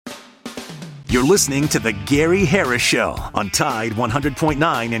You're listening to The Gary Harris Show on Tide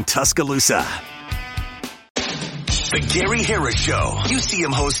 100.9 in Tuscaloosa. The Gary Harris Show.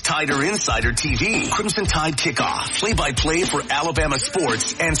 UCM host Tider Insider TV. Crimson Tide Kickoff. Play-by-play for Alabama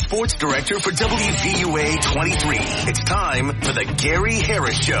sports and sports director for WVUA 23. It's time for The Gary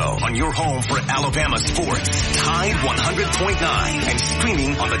Harris Show on your home for Alabama sports. Tide 100.9 and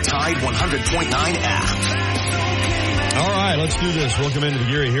streaming on the Tide 100.9 app. All right, let's do this. Welcome into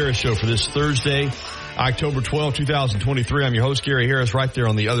the Gary Harris Show for this Thursday, October 12, 2023. I'm your host, Gary Harris, right there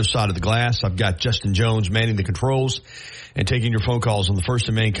on the other side of the glass. I've got Justin Jones manning the controls and taking your phone calls on the First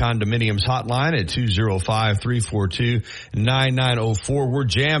and Main Condominiums hotline at 205-342-9904. We're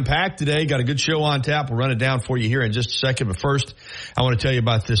jam-packed today. Got a good show on tap. We'll run it down for you here in just a second. But first, I want to tell you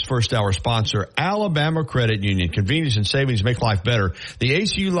about this first hour sponsor, Alabama Credit Union. Convenience and savings make life better. The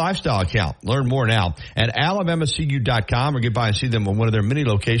ACU Lifestyle Account. Learn more now at alabamacu.com or get by and see them on one of their many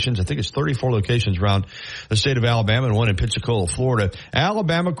locations. I think it's 34 locations around the state of Alabama and one in Pensacola, Florida.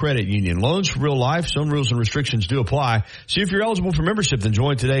 Alabama Credit Union. Loans for real life. Some rules and restrictions do apply. See if you're eligible for membership, then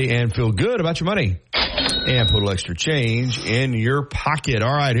join today and feel good about your money and put a little extra change in your pocket.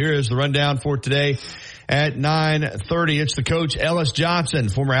 All right, here is the rundown for today. At 9:30, it's the coach, Ellis Johnson,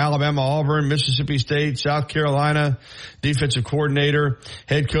 former Alabama, Auburn, Mississippi State, South Carolina, defensive coordinator,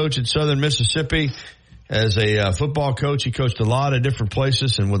 head coach at Southern Mississippi. As a football coach, he coached a lot of different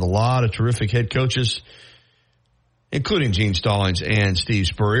places and with a lot of terrific head coaches, including Gene Stallings and Steve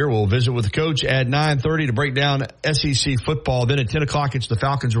Spurrier. We'll visit with the coach at 9:30 to break down SEC football. Then at 10 o'clock, it's the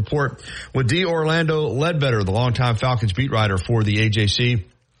Falcons Report with D. Orlando Ledbetter, the longtime Falcons beat writer for the AJC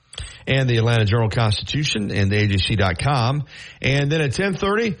and the Atlanta Journal-Constitution and the AJC.com. And then at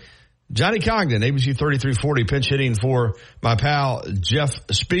 10:30, Johnny Congdon, ABC 3340, pinch hitting for my pal Jeff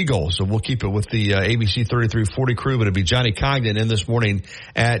Spiegel. So we'll keep it with the ABC 3340 crew, but it'll be Johnny Congdon in this morning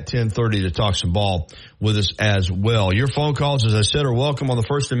at 10:30 to talk some ball with us as well. Your phone calls, as I said, are welcome on the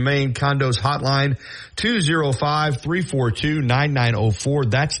First and Main Condos hotline,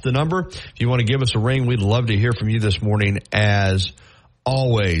 205-342-9904. That's the number. If you want to give us a ring, we'd love to hear from you this morning as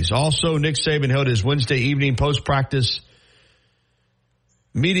always. Also, Nick Saban held his Wednesday evening post-practice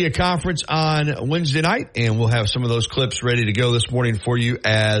media conference on Wednesday night, and we'll have some of those clips ready to go this morning for you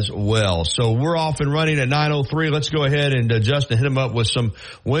as well. So we're off and running at 9:03. Let's go ahead and Justin hit him up with some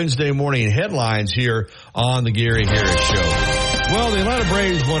Wednesday morning headlines here on the Gary Harris Show. Well, the Atlanta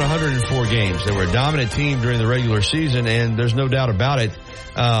Braves won 104 games. They were a dominant team during the regular season, and there's no doubt about it,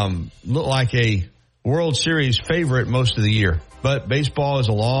 looked like a World Series favorite most of the year. But baseball is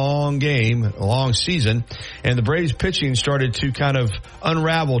a long game, a long season, and the Braves pitching started to kind of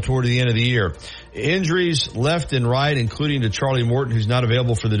unravel toward the end of the year. Injuries left and right, including to Charlie Morton, who's not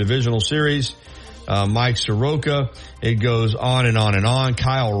available for the divisional series. Mike Soroka, it goes on and on and on.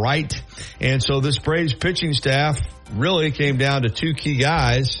 Kyle Wright. And so this Braves pitching staff really came down to two key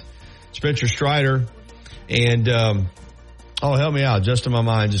guys, Spencer Strider and, help me out. Just in my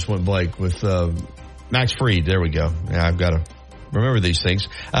mind just went blank with, Max Fried. There we go. Yeah, I've got to remember these things.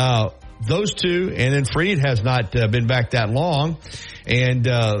 Those two, and then Fried has not been back that long. And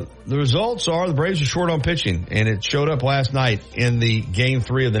the results are the Braves are short on pitching, and it showed up last night in the Game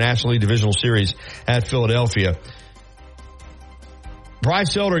 3 of the National League Divisional Series at Philadelphia.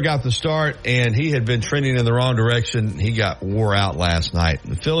 Bryce Elder got the start, and he had been trending in the wrong direction. He got wore out last night.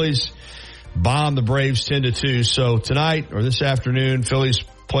 The Phillies bombed the Braves 10-2. So tonight, or this afternoon, Phillies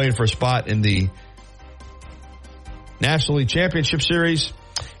playing for a spot in the National League Championship Series,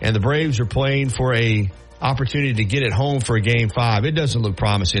 and the Braves are playing for a opportunity to get it home for a Game 5. It doesn't look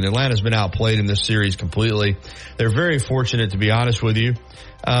promising. Atlanta's been outplayed in this series completely. They're very fortunate, to be honest with you,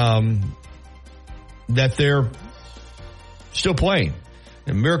 that they're still playing.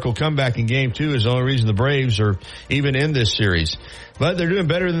 A miracle comeback in Game 2 is the only reason the Braves are even in this series. But they're doing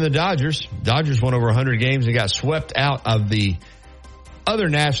better than the Dodgers. Dodgers won over 100 games and got swept out of the other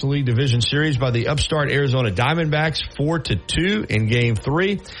National League Division Series by the upstart Arizona Diamondbacks 4-2 in Game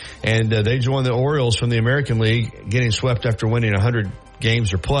 3. And they joined the Orioles from the American League, getting swept after winning 100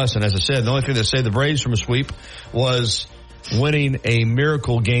 games or plus. And as I said, the only thing that saved the Braves from a sweep was winning a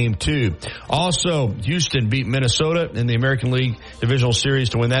miracle Game 2. Also, Houston beat Minnesota in the American League Divisional Series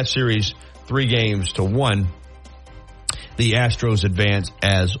to win that series 3-1. The Astros advance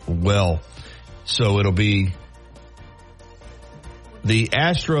as well. So it'll be the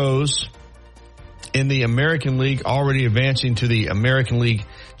Astros in the American League already advancing to the American League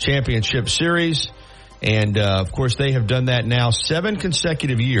Championship Series. And, of course, they have done that now 7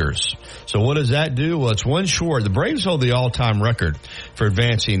 consecutive years. So what does that do? Well, it's one short. The Braves hold the all-time record for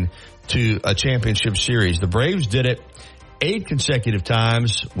advancing to a championship series. The Braves did it 8 consecutive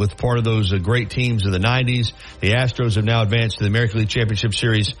times with part of those great teams of the 90s. The Astros have now advanced to the American League Championship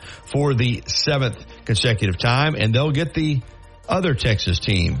Series for the 7th consecutive time, and they'll get the other Texas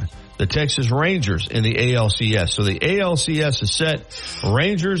team, the Texas Rangers, in the ALCS. So the ALCS is set,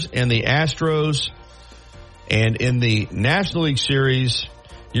 Rangers and the Astros. And in the National League Series,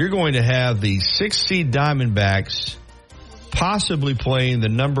 you're going to have the 6th seed Diamondbacks possibly playing the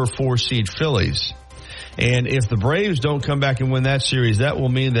number 4 seed Phillies. And if the Braves don't come back and win that series, that will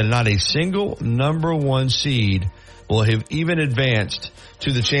mean that not a single number 1 seed will have even advanced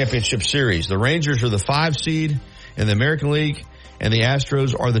to the championship series. The Rangers are the 5 seed in the American League, and the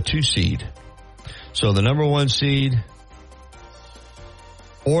Astros are the 2 seed. So the number 1 seed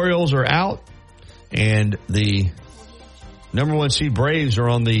Orioles are out, and the number 1 seed Braves are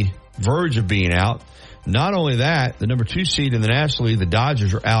on the verge of being out. Not only that, the number 2 seed in the National League, the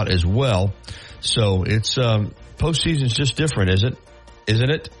Dodgers, are out as well. So it's postseason's just different, isn't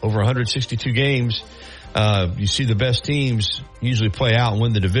it? Over 162 games, you see the best teams usually play out and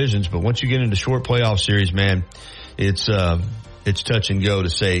win the divisions. But once you get into short playoff series, man, it's touch and go, to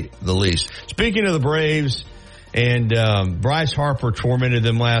say the least. Speaking of the Braves, and Bryce Harper tormented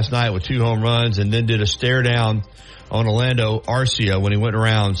them last night with 2 home runs, and then did a stare down on Orlando Arcia when he went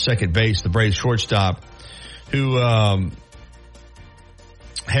around second base, the Braves shortstop, who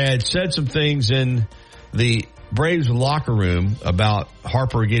had said some things in the Braves locker room about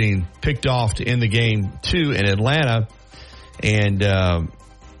Harper getting picked off to end the game 2 in Atlanta. And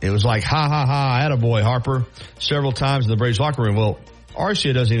it was like, ha, ha, ha, attaboy, Harper, several times in the Braves locker room. Well,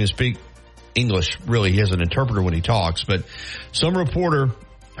 Arcia doesn't even speak English, really. He has an interpreter when he talks. But some reporter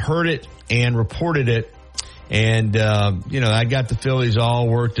heard it and reported it. And, I got the Phillies all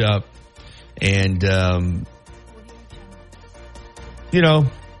worked up. And,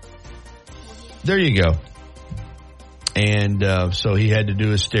 there you go. And so he had to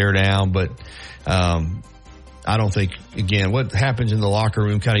do a stare down. But I don't think, again, what happens in the locker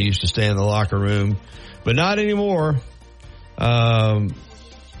room kind of used to stay in the locker room. But not anymore. And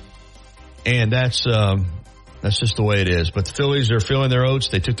that's just the way it is. But the Phillies are filling their oats.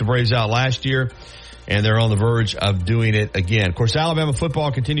 They took the Braves out last year, and they're on the verge of doing it again. Of course, Alabama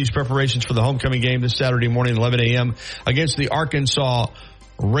football continues preparations for the homecoming game this Saturday morning, 11 a.m. against the Arkansas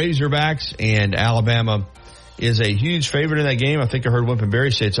Razorbacks, and Alabama is a huge favorite in that game. I think I heard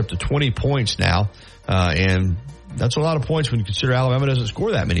Wimpenberry say it's up to 20 points now, and that's a lot of points when you consider Alabama doesn't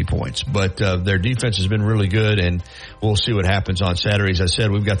score that many points. But their defense has been really good, and we'll see what happens on Saturday. As I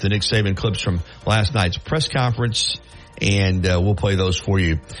said, we've got the Nick Saban clips from last night's press conference, and we'll play those for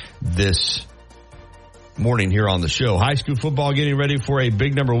you this morning here on the show. High school football getting ready for a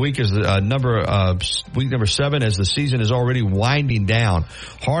big number week as week number 7 as the season is already winding down.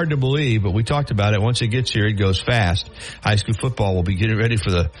 Hard to believe, but we talked about it. Once it gets here, it goes fast. High school football will be getting ready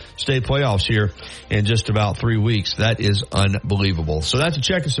for the state playoffs here in just about 3 weeks. That is unbelievable. So that's a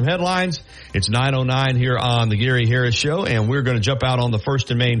check of some headlines. It's 9:09 here on the Gary Harris Show, and we're going to jump out on the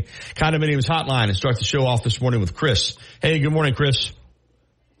First and Main Condominiums hotline and start the show off this morning with Chris. Hey, good morning, Chris.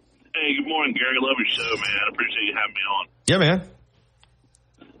 Hey, good morning, Gary. Love your show, man. I appreciate you having me on. Yeah, man.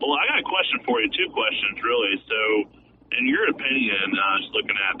 Well, I got a question for you, 2 questions, really. So, in your opinion, just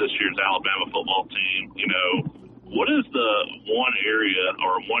looking at this year's Alabama football team, what is the one area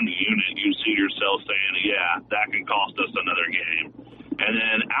or one unit you see yourself saying, yeah, that can cost us another game? And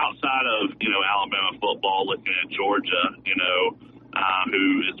then outside of, Alabama football, looking at Georgia, who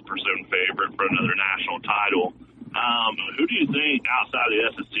is the presumed favorite for another national title, who do you think outside of the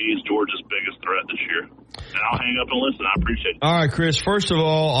SEC is Georgia's biggest threat this year? And I'll hang up and listen. I appreciate it. All right, Chris. First of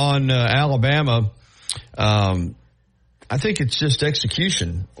all, on Alabama, I think it's just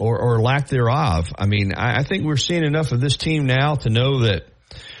execution or lack thereof. I mean, I think we're seeing enough of this team now to know that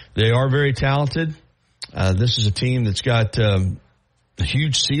they are very talented. This is a team that's got a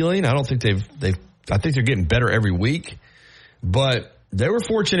huge ceiling. I don't think I think they're getting better every week, but they were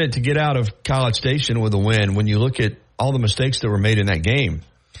fortunate to get out of College Station with a win when you look at all the mistakes that were made in that game.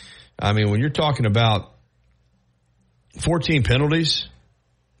 I mean, when you're talking about 14 penalties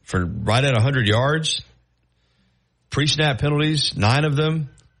for right at 100 yards, pre-snap penalties, 9 of them,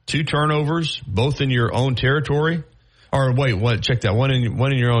 2 turnovers, both in your own territory. Or wait, what? Check that. One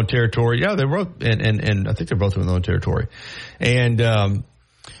in your own territory. Yeah, they were both, and I think they're both in their own territory. And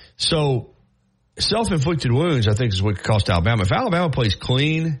so self-inflicted wounds, I think, is what cost Alabama. If Alabama plays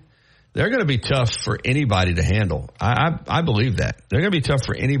clean, they're going to be tough for anybody to handle. I believe that. They're going to be tough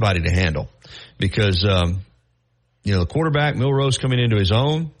for anybody to handle because, the quarterback, Milrose, coming into his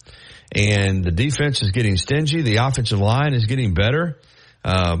own, and the defense is getting stingy. The offensive line is getting better.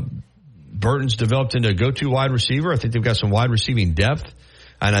 Burton's developed into a go-to wide receiver. I think they've got some wide receiving depth.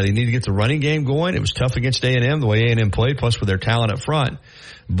 I know they need to get the running game going. It was tough against A&M, the way A&M played, plus with their talent up front.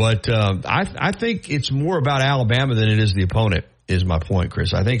 But I think it's more about Alabama than it is the opponent, is my point,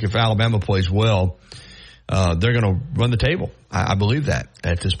 Chris. I think if Alabama plays well, they're going to run the table. I believe that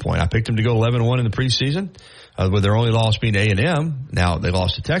at this point. I picked them to go 11-1 in the preseason, with their only loss being A&M. Now, they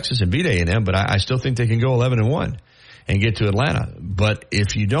lost to Texas and beat A&M, but I still think they can go 11-1 and get to Atlanta. But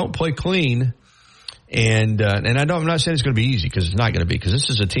if you don't play clean, I'm not saying it's going to be easy, because it's not going to be, because this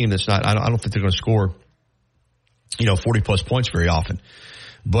is a team that's not, I don't think they're going to score, 40-plus points very often.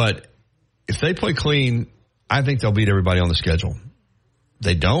 But if they play clean, I think they'll beat everybody on the schedule.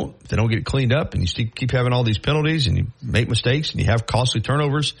 They don't. If they don't get it cleaned up and you keep having all these penalties and you make mistakes and you have costly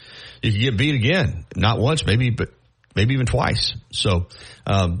turnovers, you can get beat again. Not once, maybe even twice. So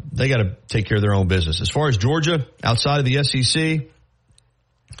they got to take care of their own business. As far as Georgia, outside of the SEC,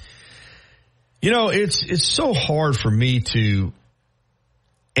 it's so hard for me to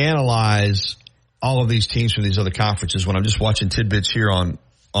analyze all of these teams from these other conferences when I'm just watching tidbits here on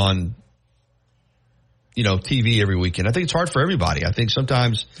TV every weekend. I think it's hard for everybody. I think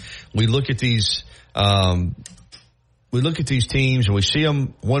sometimes we look at these teams and we see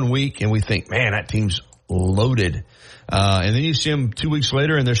them one week and we think, man, that team's loaded. And then you see them 2 weeks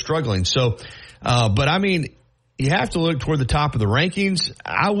later and they're struggling. So, but I mean, you have to look toward the top of the rankings.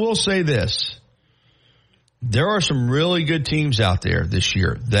 I will say this. There are some really good teams out there this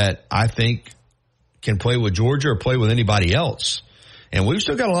year that I think can play with Georgia or play with anybody else. And we've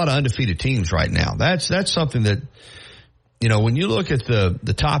still got a lot of undefeated teams right now. That's something that, when you look at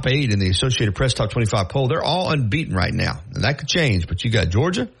the top 8 in the Associated Press Top 25 poll, they're all unbeaten right now. And that could change, but you got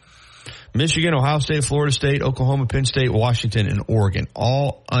Georgia, Michigan, Ohio State, Florida State, Oklahoma, Penn State, Washington, and Oregon,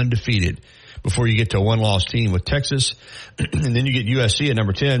 all undefeated before you get to a one-loss team with Texas. And then you get USC at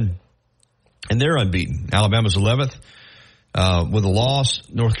number 10, and they're unbeaten. Alabama's 11th with a loss.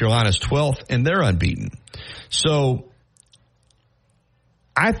 North Carolina's 12th, and they're unbeaten. So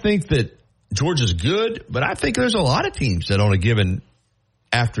I think that Georgia's good, but I think there's a lot of teams that on a given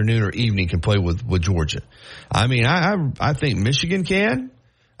afternoon or evening can play with Georgia. I mean, I think Michigan can.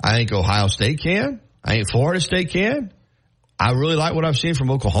 I think Ohio State can. I think Florida State can. I really like what I've seen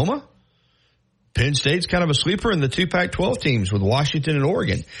from Oklahoma. Penn State's kind of a sleeper in the 2 Pac-12 teams with Washington and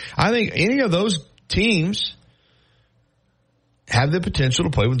Oregon. I think any of those teams have the potential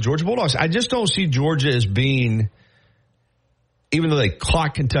to play with the Georgia Bulldogs. I just don't see Georgia as being, even though they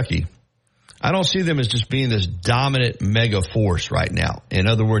clock Kentucky, I don't see them as just being this dominant mega force right now. In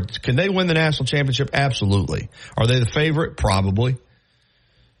other words, can they win the national championship? Absolutely. Are they the favorite? Probably.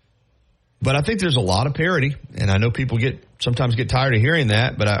 But I think there's a lot of parity, and I know people sometimes get tired of hearing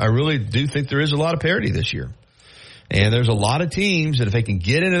that, but I really do think there is a lot of parity this year. And there's a lot of teams that if they can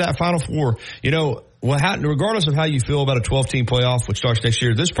get into that Final Four, regardless of how you feel about a 12-team playoff, which starts next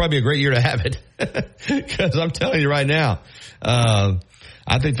year, this is probably a great year to have it. Because I'm telling you right now,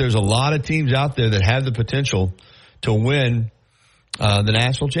 I think there's a lot of teams out there that have the potential to win the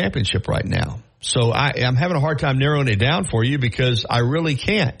national championship right now. So I'm having a hard time narrowing it down for you because I really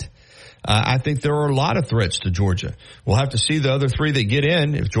can't. I think there are a lot of threats to Georgia. We'll have to see the other 3 that get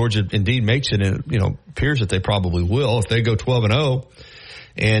in. If Georgia indeed makes it, and it appears that they probably will, if they go 12-0,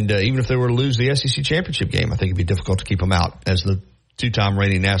 and even if they were to lose the SEC championship game, I think it'd be difficult to keep them out as the 2-time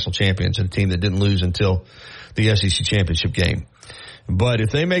reigning national champions and a team that didn't lose until the SEC championship game. But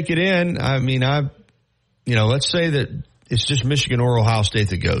if they make it in, I mean, let's say that it's just Michigan or Ohio State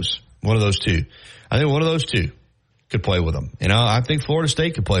that goes. One of those 2. I think one of those 2 could play with them. I think Florida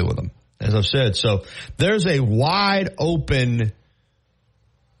State could play with them, as I've said. So there's a wide open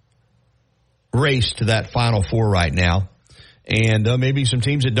race to that Final Four right now. And maybe some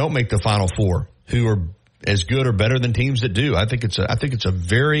teams that don't make the Final Four who are as good or better than teams that do. I think it's a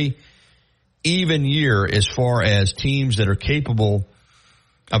very even year as far as teams that are capable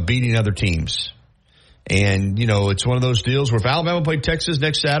of beating other teams. And, it's one of those deals where if Alabama played Texas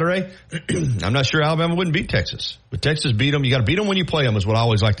next Saturday, I'm not sure Alabama wouldn't beat Texas. But Texas beat them. You got to beat them when you play them is what I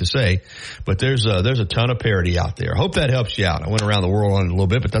always like to say. But there's a ton of parity out there. I hope that helps you out. I went around the world on it a little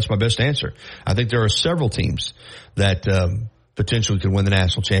bit, but that's my best answer. I think there are several teams that potentially could win the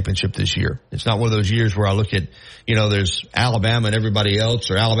national championship this year. It's not one of those years where I look at, there's Alabama and everybody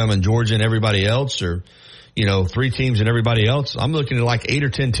else, or Alabama and Georgia and everybody else, or, 3 teams and everybody else. I'm looking at like 8 or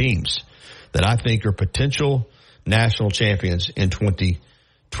 10 teams that I think are potential national champions in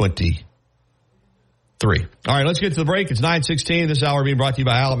 2023. 3. All right, let's get to the break. It's 9:16. This hour being brought to you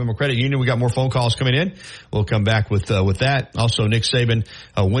by Alabama Credit Union. We got more phone calls coming in. We'll come back with that. Also, Nick Saban,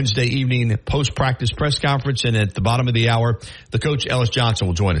 Wednesday evening post-practice press conference. And at the bottom of the hour, the coach, Ellis Johnson,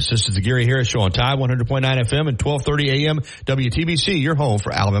 will join us. This is the Gary Harris Show on Tide 100.9 FM and 1230 AM WTBC, your home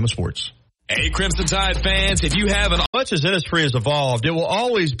for Alabama sports. Hey, Crimson Tide fans, if you have an... Much as Innisfree has evolved, it will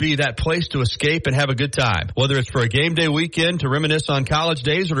always be that place to escape and have a good time. Whether it's for a game day weekend, to reminisce on college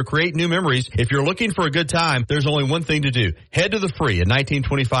days, or to create new memories, if you're looking for a good time, there's only one thing to do. Head to the Free at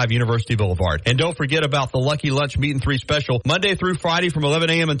 1925 University Boulevard. And don't forget about the Lucky Lunch Meat and 3 special. Monday through Friday from 11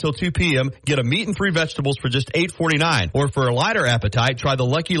 a.m. until 2 p.m. Get a meat and 3 vegetables for just $8.49. Or for a lighter appetite, try the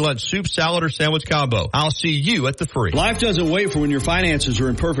Lucky Lunch soup, salad, or sandwich combo. I'll see you at the Free. Life doesn't wait for when your finances are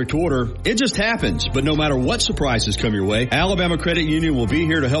in perfect order. It just happens. But no matter what surprises come your way, Alabama Credit Union will be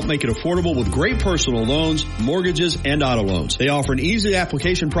here to help make it affordable with great personal loans, mortgages, and auto loans. They offer an easy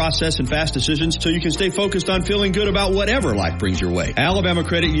application process and fast decisions so you can stay focused on feeling good about whatever life brings your way. Alabama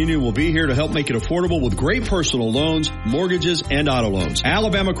Credit Union will be here to help make it affordable with great personal loans, mortgages, and auto loans.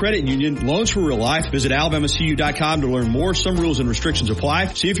 Alabama Credit Union, loans for real life. Visit alabamacu.com to learn more. Some rules and restrictions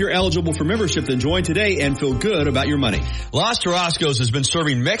apply. See if you're eligible for membership, then join today and feel good about your money. Los Tarascos has been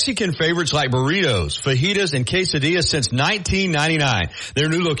serving Mexican favorites like burritos, fajitas, and quesadillas since 1999. Their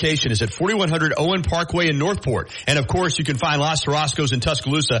new location is at 4100 Owen Parkway in Northport. And of course, you can find Los Tarascos in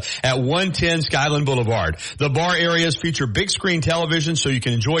Tuscaloosa at 110 Skyland Boulevard. The bar areas feature big screen television so you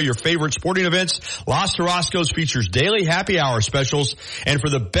can enjoy your favorite sporting events. Los Tarascos features daily happy hour specials. And for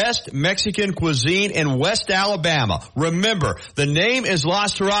the best Mexican cuisine in West Alabama, remember, the name is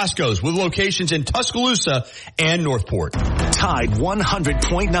Los Tarascos with locations in Tuscaloosa and Northport. Tide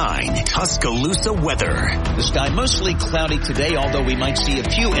 100.9 Tuscaloosa weather. The sky mostly cloudy today, although we might see a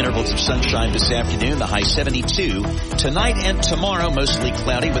few intervals of sunshine this afternoon, the high 72. Tonight and tomorrow, mostly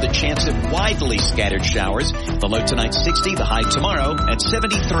cloudy with a chance of widely scattered showers. The low tonight 60, the high tomorrow at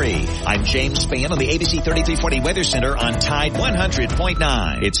 73. I'm James Spann on the ABC 3340 Weather Center on Tide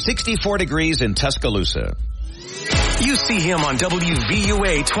 100.9. It's 64 degrees in Tuscaloosa. You see him on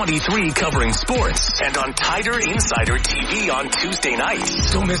WVUA 23 covering sports and on Tider Insider TV on Tuesday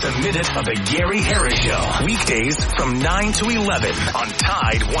nights. Don't miss a minute of the Gary Harris Show. Weekdays from 9 to 11 on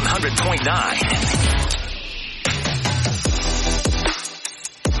Tide 100.9.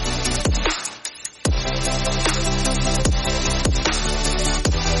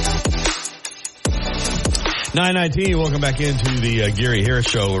 (9:19). Welcome back into the Gary Harris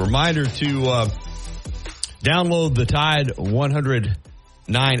Show. A reminder to download the Tide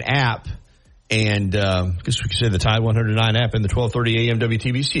 109 app, and I guess we could say the Tide 109 app and the 1230 AM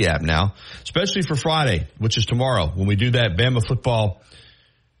WTBC app now, especially for Friday, which is tomorrow, when we do that Bama football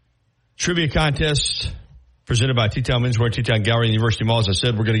trivia contest presented by T-Town Menswear, T-Town Gallery, and University Mall. As I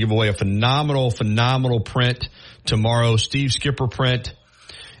said, we're going to give away a phenomenal print tomorrow, Steve Skipper print,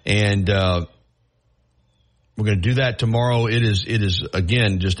 and we're going to do that tomorrow. It is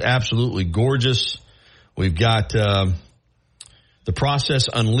again just absolutely gorgeous. We've got the process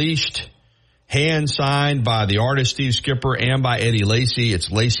unleashed, hand signed by the artist Steve Skipper and by Eddie Lacy. It's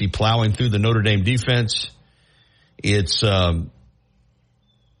Lacy plowing through the Notre Dame defense. It's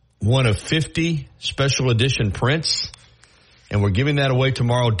one of 50 special edition prints, and we're giving that away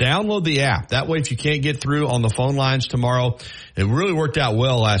tomorrow. Download the app. That way, if you can't get through on the phone lines tomorrow, it really worked out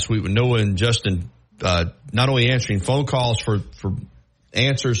well last week with Noah and Justin not only answering phone calls for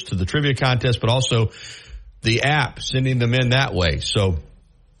answers to the trivia contest, but also the app, sending them in that way. So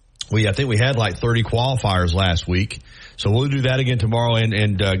I think we had like 30 qualifiers last week. So we'll do that again tomorrow,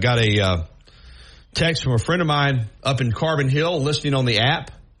 and got a text from a friend of mine up in Carbon Hill listening on the app,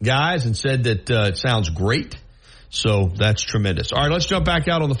 guys, and said that it sounds great. So that's tremendous. All right, let's jump back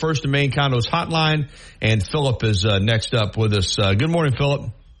out on the First and Main Condos hotline, and Philip is next up with us. Good morning, Philip.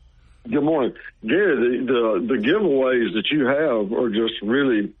 Good morning. Gary, the giveaways that you have are just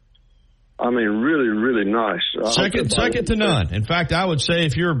really, really nice. Second to none. In fact, I would say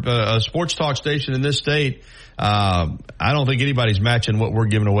if you're a sports talk station in this state, I don't think anybody's matching what we're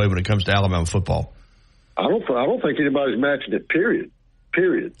giving away when it comes to Alabama football. I don't think anybody's matching it, period.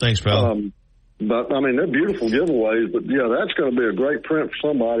 Thanks, pal. But, they're beautiful giveaways. But, yeah, that's going to be a great print for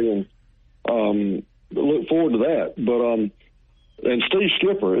somebody, and look forward to that. But, and Steve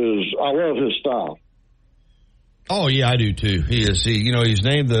Skipper I love his style. Oh, yeah, I do, too. He's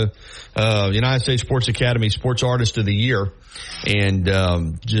named the United States Sports Academy Sports Artist of the Year,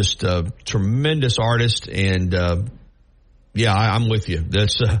 and just a tremendous artist, and Yeah, I'm with you.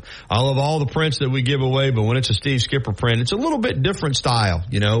 That's I love all the prints that we give away, but when it's a Steve Skipper print, it's a little bit different style,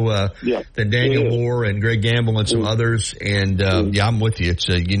 than Daniel Moore and Greg Gamble and some others. And I'm with you. It's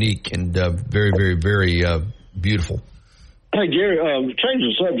unique and very, very, very beautiful. Hey Gary, change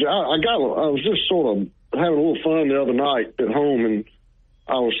the subject. I was just sort of having a little fun the other night at home, and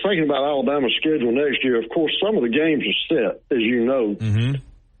I was thinking about Alabama's schedule next year. Of course, some of the games are set, as you know. Mm-hmm.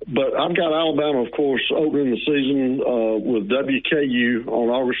 But I've got Alabama, of course, opening the season with WKU on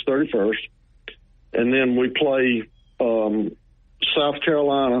August 31st. And then we play USF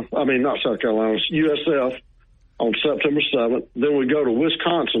on September 7th. Then we go to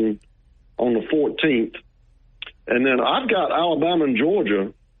Wisconsin on the 14th. And then I've got Alabama and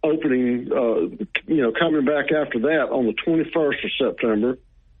Georgia opening, coming back after that on the 21st of September.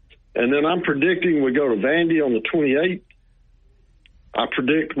 And then I'm predicting we go to Vandy on the 28th. I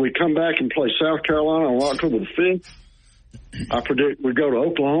predict we come back and play South Carolina on October the 5th. I predict we go to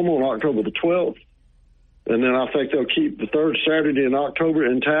Oklahoma on October the 12th. And then I think they'll keep the third Saturday in October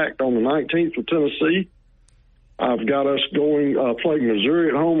intact on the 19th with Tennessee. I've got us going playing Missouri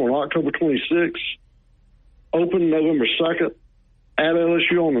at home on October 26th. Open November 2nd. At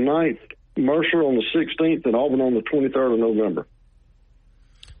LSU on the 9th. Mercer on the 16th. And Auburn on the 23rd of November.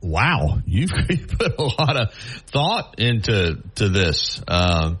 Wow, you put a lot of thought into this,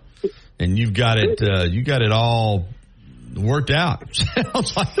 and you've got it. You got it all worked out.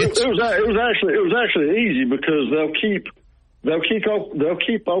 Sounds like it was actually easy because they'll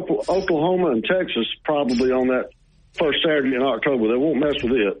keep Oklahoma and Texas probably on that first Saturday in October. They won't mess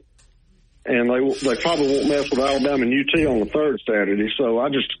with it, and they probably won't mess with Alabama and UT on the third Saturday. So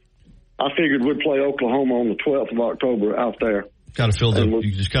I figured we'd play Oklahoma on the 12th of October out there.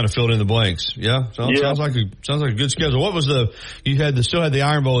 You just kind of filled in the blanks. Yeah. Sounds like a good schedule. What was still had the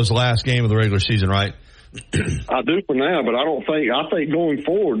Iron Bowl as the last game of the regular season, right? I do for now, but I think going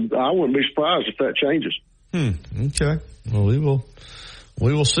forward, I wouldn't be surprised if that changes. Okay. Well, we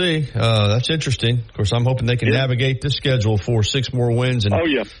will see. That's interesting. Of course, I'm hoping they can navigate this schedule for 6 more wins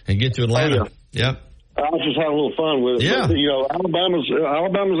and get to Atlanta. Yeah. I was just having a little fun with it. Yeah. But, Alabama's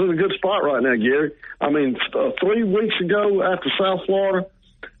in a good spot right now, Gary. I mean, 3 weeks ago after South Florida,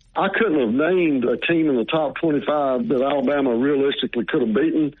 I couldn't have named a team in the top 25 that Alabama realistically could have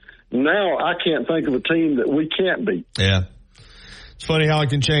beaten. Now I can't think of a team that we can't beat. Yeah. It's funny how it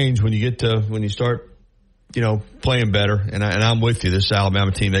can change when you start, playing better. And I'm with you. This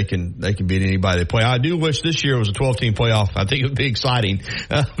Alabama team, they can beat anybody they play. I do wish this year was a 12-team playoff. I think it would be exciting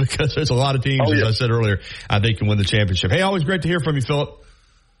because there's a lot of teams, as I said earlier, I think can win the championship. Hey, always great to hear from you, Philip.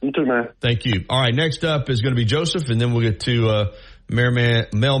 You too, man. Thank you. All right, next up is going to be Joseph, and then we'll get to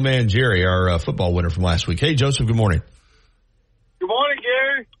Mailman Jerry, our football winner from last week. Hey, Joseph, good morning. Good morning,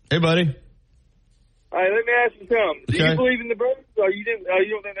 Gary. Hey, buddy. All right, let me ask you something. Do you believe in the Braves, or you don't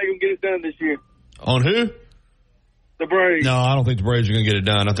think they're going to get it done this year? On who? The Braves. No, I don't think the Braves are going to get it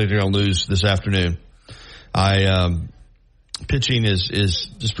done. I think they're going to lose this afternoon. Pitching is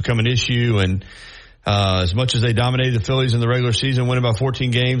just become an issue, and as much as they dominated the Phillies in the regular season, winning by 14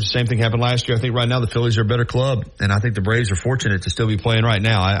 games, the same thing happened last year. I think right now the Phillies are a better club, and I think the Braves are fortunate to still be playing right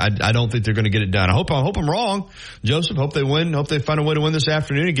now. I don't think they're going to get it done. I hope I'm wrong, Joseph. Hope they win. Hope they find a way to win this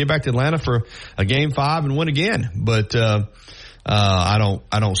afternoon and get back to Atlanta for a Game 5 and win again. But I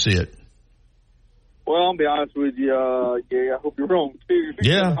don't see it. Well, I'll be honest with you, Gary. I hope you're wrong too.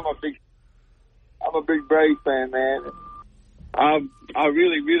 Yeah, I'm a big Braves fan, man. I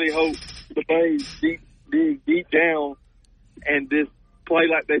really, really hope the Braves deep down and just play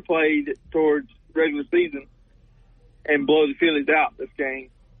like they played towards regular season and blow the Phillies out this game.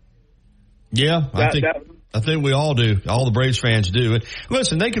 Yeah, I think we all do. All the Braves fans do. And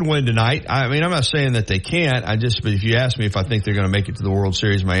listen, they can win tonight. I mean, I'm not saying that they can't. But if you ask me if I think they're going to make it to the World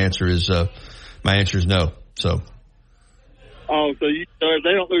Series, my answer is no. So. Oh, so if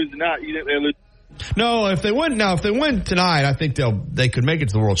they don't lose tonight, you think they'll lose? No, if they win tonight, I think they could make it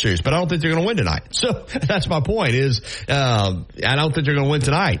to the World Series, but I don't think they're going to win tonight. So that's my point is, I don't think they're going to win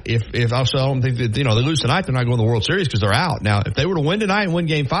tonight. If also I don't think that, they lose tonight, they're not going to the World Series because they're out. Now, if they were to win tonight and win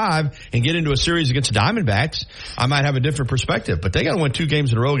Game 5 and get into a series against the Diamondbacks, I might have a different perspective, but they got to win 2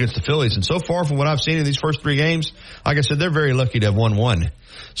 games in a row against the Phillies. And so far from what I've seen in these first 3 games, like I said, they're very lucky to have won 1.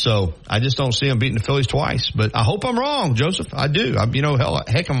 So I just don't see them beating the Phillies twice. But I hope I'm wrong, Joseph. I do. I'm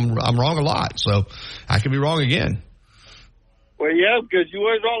wrong a lot. So I could be wrong again. Well, yeah, because you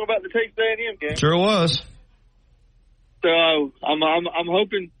was wrong about the Texas A&M game. Sure was. So I'm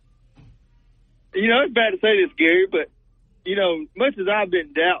hoping. It's bad to say this, Gary, but much as I've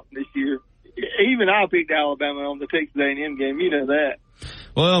been doubting this year, even I picked Alabama on the Texas A&M game. You know that.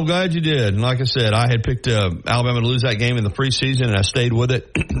 Well, I'm glad you did. And like I said, I had picked Alabama to lose that game in the preseason, and I stayed with it.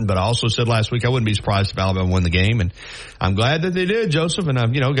 But I also said last week I wouldn't be surprised if Alabama won the game, and I'm glad that they did, Joseph. And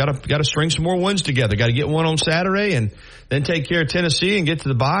I've got to string some more wins together. Got to get one on Saturday, and then take care of Tennessee and get to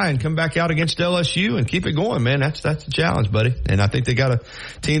the bye and come back out against LSU and keep it going, man. That's the challenge, buddy. And I think they got a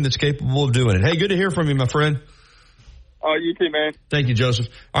team that's capable of doing it. Hey, good to hear from you, my friend. Oh, you too, man. Thank you, Joseph.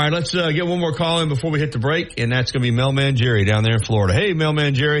 All right, let's get one more call in before we hit the break, and that's going to be Mailman Jerry down there in Florida. Hey,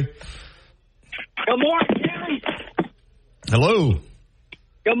 Mailman Jerry. Good morning, Gary. Hello.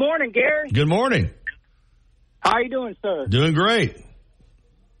 Good morning, Gary. Good morning. How are you doing, sir? Doing great.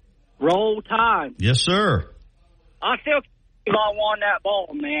 Roll Tide. Yes, sir. I still won that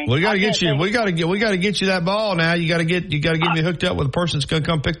ball, man. We got to get you. We got to get you that ball now. You got to get me hooked up with a person that's going to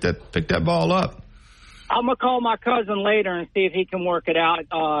come pick that ball up. I'm going to call my cousin later and see if he can work it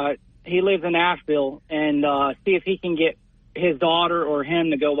out. He lives in Asheville, and see if he can get his daughter or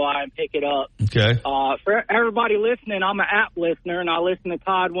him to go by and pick it up. Okay. For everybody listening, I'm an app listener, and I listen to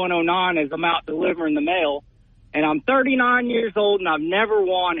Tide 109 as I'm out delivering the mail. And I'm 39 years old, and I've never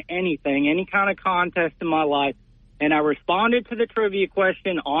won anything, any kind of contest in my life. And I responded to the trivia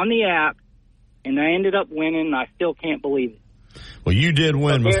question on the app, and I ended up winning, and I still can't believe it. Well, you did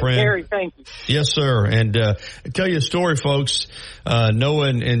win, my friend. Gary, thank you. Yes, sir. And I'll tell you a story, folks. Noah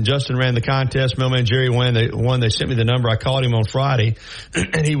and Justin ran the contest. Mailman Jerry won. They sent me the number. I called him on Friday,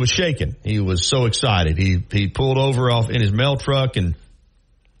 and he was shaking. He was so excited. He pulled over off in his mail truck and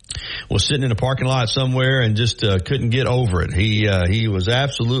was sitting in a parking lot somewhere and just couldn't get over it. He was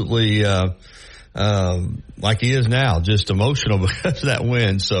absolutely like he is now, just emotional because of that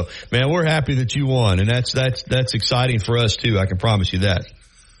win. So, man, we're happy that you won, and that's exciting for us too. I can promise you that.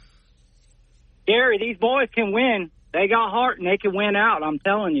 Gary, these boys can win. They got heart, and they can win out. I'm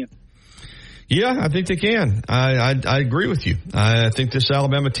telling you. Yeah, I think they can. I agree with you. I think this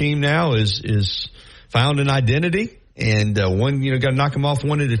Alabama team now is found an identity. And one, got to knock them off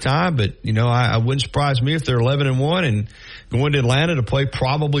one at a time. But I wouldn't surprise me if they're 11-1 and going to Atlanta to play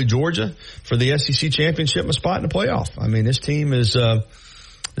probably Georgia for the SEC championship, a spot in the playoff. I mean, this team's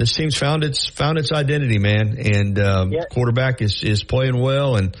found its identity, man. And quarterback is playing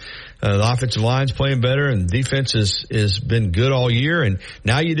well, and the offensive line's playing better, and defense is been good all year. And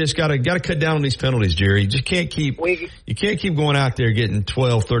now you just got to cut down on these penalties, Jerry. You just can't keep going out there getting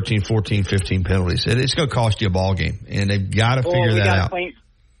 12, 13, 14, 15 penalties. It's going to cost you a ball game, and they've got to figure that out.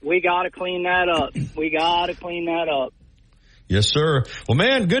 We got to clean that up. Yes, sir. Well,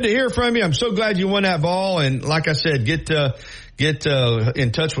 man, good to hear from you. I'm so glad you won that ball. And like I said, get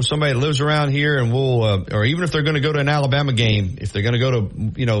in touch with somebody that lives around here, and we'll, or even if they're going to go to an Alabama game, if they're going to go to,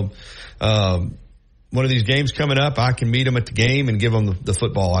 one of these games coming up, I can meet them at the game and give them the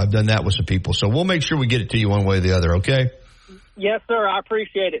football. I've done that with some people. So we'll make sure we get it to you one way or the other. Okay. Yes, sir. I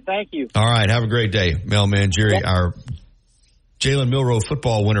appreciate it. Thank you. All right. Have a great day. Mailman Jerry, our Jalen Milroe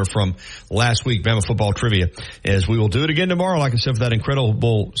football winner from last week, Bama football trivia, as we will do it again tomorrow, like I said, for that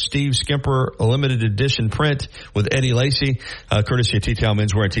incredible Steve Skimper limited edition print with Eddie Lacy, courtesy of T-Town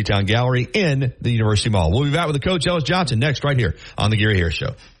Menswear and T-Town Gallery in the University Mall. We'll be back with the coach, Ellis Johnson, next right here on the Gary Harris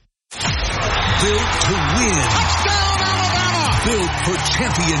Show. Built to win. Touchdown, Alabama. Built for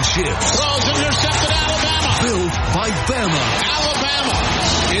championships. Throws intercepted Alabama. Built by Bama. Alabama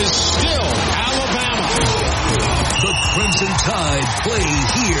is still Alabama. The Crimson Tide play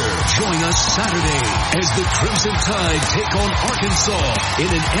here. Join us Saturday as the Crimson Tide take on Arkansas in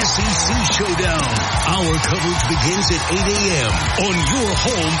an SEC showdown. Our coverage begins at 8 a.m. on your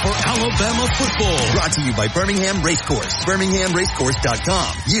home for Alabama football. Brought to you by Birmingham Racecourse.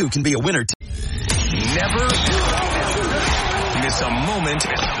 BirminghamRacecourse.com. You can be a winner. Never miss a moment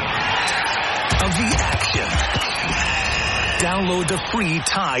of the action. Download the free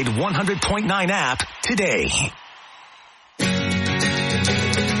Tide 100.9 app today.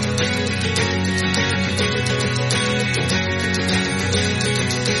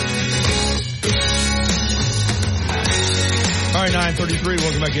 All right, 9:33.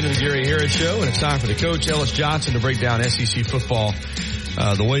 Welcome back into the Gary Harris Show, and it's time for the coach, Ellis Johnson, to break down SEC football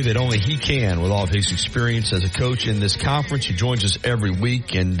the way that only he can with all of his experience as a coach in this conference. He joins us every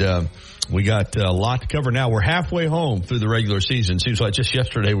week, and we got a lot to cover now. We're halfway home through the regular season. Seems like just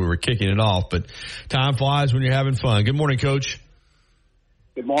yesterday we were kicking it off, but time flies when you're having fun. Good morning, Coach.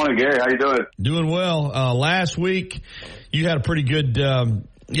 Good morning, Gary. How you doing? Doing well. Last week you had a pretty good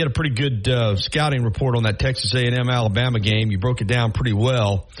scouting report on that Texas A&M Alabama game. You broke it down pretty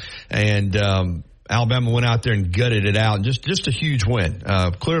well, and Alabama went out there and gutted it out. Just a huge win.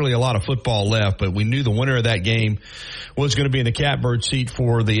 Clearly a lot of football left, but we knew the winner of that game was going to be in the catbird seat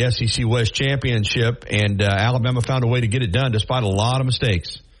for the SEC West Championship, and Alabama found a way to get it done despite a lot of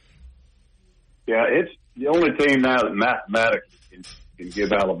mistakes. Yeah, it's the only team now that mathematically can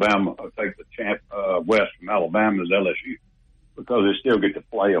give Alabama, or take the West from Alabama is LSU, because they still get to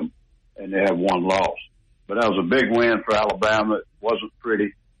play them, and they have one loss. But that was a big win for Alabama. It wasn't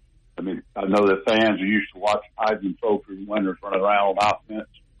pretty. I mean, I know that fans are used to watching Heisman Trophy winners running around on offense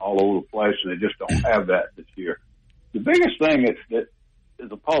all over the place, and they just don't have that this year. The biggest thing that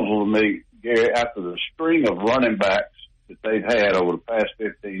is a puzzle to me, Gary, after the string of running backs that they've had over the past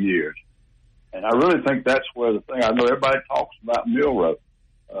 15 years, and I really think that's where the thing, I know everybody talks about Milroe.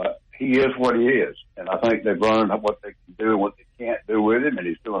 He is what he is, and I think they've learned what they can do and what they can't do with him, and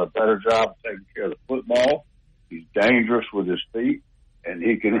he's doing a better job of taking care of the football. He's dangerous with his feet, and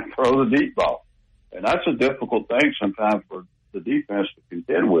he can throw the deep ball. And that's a difficult thing sometimes for the defense to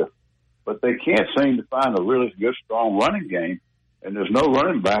contend with. But they can't seem to find a really good, strong running game, and there's no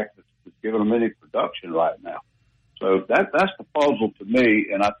running back that's giving them any production right now. So that's the puzzle to me,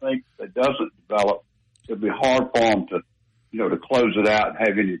 and I think if it doesn't develop, it'll be hard for them to close it out and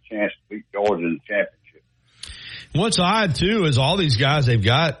have any chance to beat Georgia in the championship. What's odd, too, is all these guys they've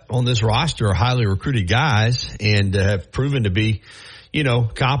got on this roster are highly recruited guys and have proven to be,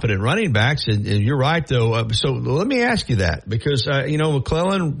 competent running backs. And you're right, though. So let me ask you that, because,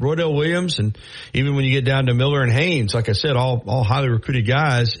 McClellan, Roydell Williams, and even when you get down to Miller and Haynes, like I said, all highly recruited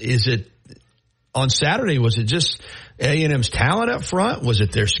guys. Is it on Saturday, was it just A&M's talent up front? Was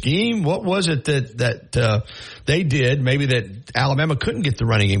it their scheme? What was it that they did maybe that Alabama couldn't get the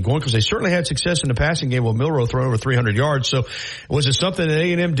running game going? Because they certainly had success in the passing game with Milroe throwing over 300 yards. So was it something that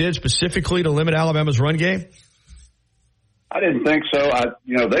A&M did specifically to limit Alabama's run game? I didn't think so.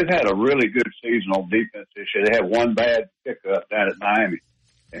 They've had a really good season on defense this year. They had one bad pickup down at Miami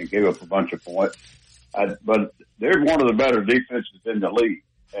and gave up a bunch of points. But they're one of the better defenses in the league.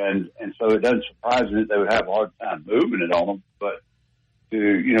 And so it doesn't surprise me that they would have a hard time moving it on them. But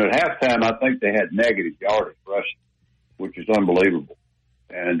at halftime, I think they had negative yardage rushing, which is unbelievable.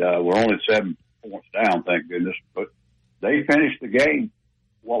 And we're only 7 points down, thank goodness. But they finished the game,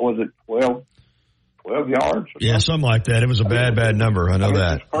 what was it, 12 yards? Yeah, something like that. It was a bad number. I know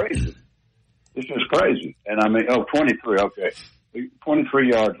that. It's crazy. It's just crazy. And 23, okay.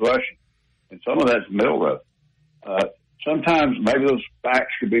 23 yards rushing. And some of that's Milroe. Sometimes maybe those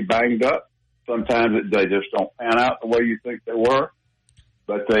backs could be banged up. Sometimes they just don't pan out the way you think they were.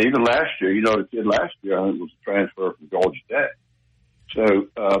 But even last year, the kid last year, I think was a transfer from Georgia Tech. So,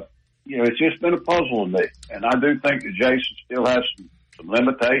 it's just been a puzzle to me. And I do think that Jason still has some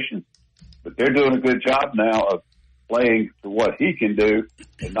limitations, but they're doing a good job now of playing to what he can do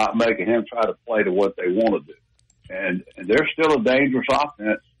and not making him try to play to what they want to do. And they're still a dangerous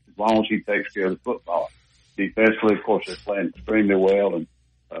offense as long as he takes care of the football. Defensively, of course, they're playing extremely well, and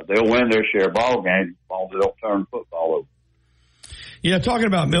they'll win their share of ball games as long as they don't turn the football over. Yeah, talking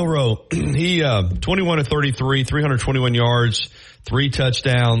about Milroe, he 21 of 33, 321 yards, 3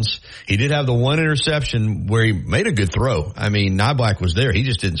 touchdowns. He did have the one interception where he made a good throw. I mean, Nyblack was there. He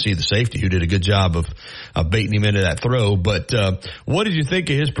just didn't see the safety, who did a good job of baiting him into that throw. But what did you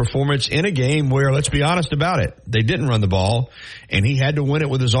think of his performance in a game where, let's be honest about it, they didn't run the ball, and he had to win it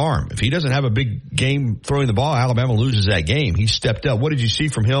with his arm? If he doesn't have a big game throwing the ball, Alabama loses that game. He stepped up. What did you see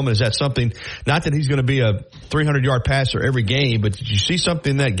from him? Is that something, not that he's going to be a 300-yard passer every game, but did you see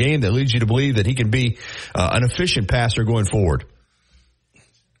something in that game that leads you to believe that he can be an efficient passer going forward?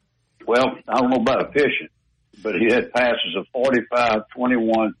 Well, I don't know about efficient, but he had passes of 45,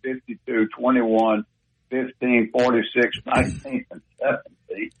 21, 52, 21, 15, 46, 19, and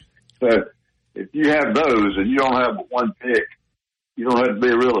 17. So if you have those and you don't have one pick, you don't have to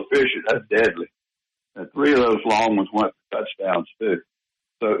be real efficient. That's deadly. And 3 of those long ones went for touchdowns too.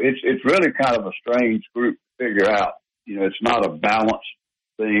 So it's really kind of a strange group to figure out. It's not a balanced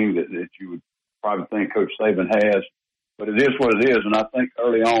thing that you would probably think Coach Saban has. But it is what it is, and I think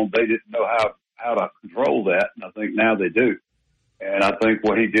early on they didn't know how to control that, and I think now they do. And I think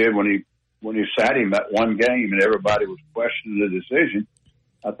what he did when he sat him that one game and everybody was questioning the decision,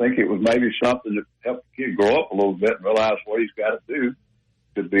 I think it was maybe something that helped the kid grow up a little bit and realize what he's got to do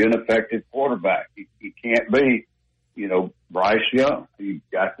to be an effective quarterback. He can't be, Bryce Young. He's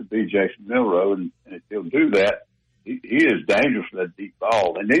got to be Jason Milroe, and if he'll do that, he is dangerous for that deep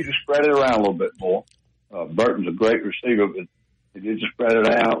ball. They need to spread it around a little bit more. Burton's a great receiver, but they need to spread it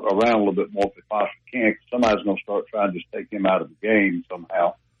out around a little bit more if they possibly can, because somebody's going to start trying to just take him out of the game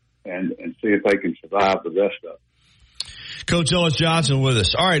somehow and see if they can survive the rest of it. Coach Ellis Johnson with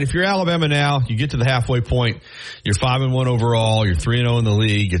us. All right, if you're Alabama now, you get to the halfway point. You're 5-1 overall. You're 3-0 in the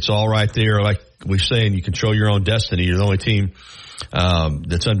league. It's all right there. Like we're saying, you control your own destiny. You're the only team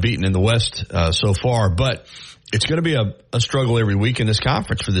that's unbeaten in the West so far. But it's going to be a struggle every week in this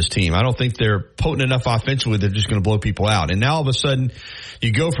conference for this team. I don't think they're potent enough offensively. They're just going to blow people out. And now all of a sudden,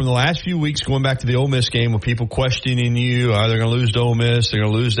 you go from the last few weeks going back to the Ole Miss game with people questioning you. Are they going to lose to Ole Miss? They're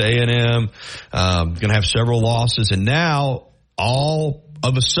going to lose to A&M. Going to have several losses. And now all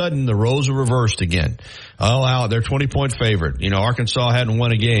of a sudden the roles are reversed again. Oh, wow, they're 20-point favorite. You know, Arkansas hadn't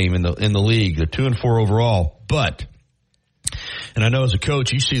won a game in the league. They're 2-4 overall. But and I know as a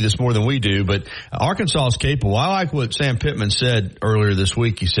coach, you see this more than we do, but Arkansas is capable. I like what Sam Pittman said earlier this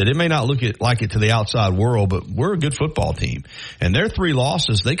week. He said, it may not look like it to the outside world, but we're a good football team. And their 3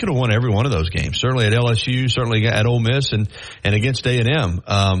 losses, they could have won every one of those games. Certainly at LSU, certainly at Ole Miss, and against A&M.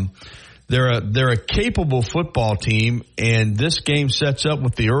 They're a capable football team, and this game sets up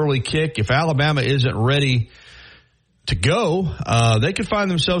with the early kick. If Alabama isn't ready to go, they could find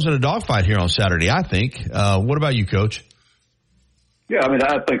themselves in a dogfight here on Saturday, I think. What about you, Coach? Yeah, I mean,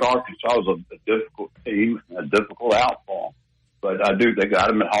 I think Arkansas is a difficult team, a difficult out for them. But they got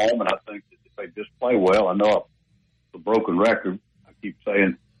them at home, and I think that if they just play well, I know it's a broken record. I keep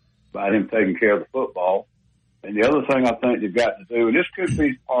saying about him taking care of the football. And the other thing I think they've got to do, and this could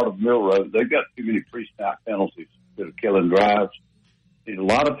be part of Mill Road, they've got too many pre-snap penalties that are killing drives. And a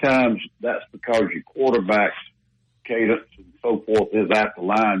lot of times that's because your quarterback's cadence and so forth is at the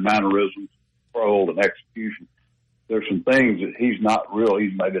line, mannerisms, control, and execution. There's some things that he's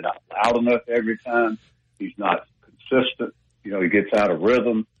maybe not loud enough every time. He's not consistent. You know, he gets out of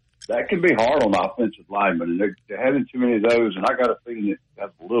rhythm. That can be hard on the offensive linemen, and they're having too many of those, and I got a feeling it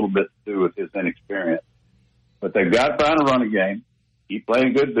has a little bit to do with his inexperience. But they've got to find a running game. Keep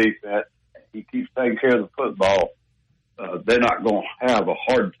playing good defense. He keeps taking care of the football. They're not going to have a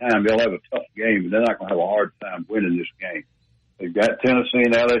hard time. They'll have a tough game, but they're not going to have a hard time winning this game. They've got Tennessee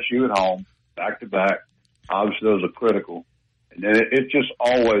and LSU at home, back-to-back. Obviously, those are critical. And then it's just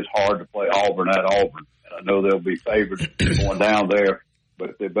always hard to play Auburn at Auburn. And I know they'll be favored going down there,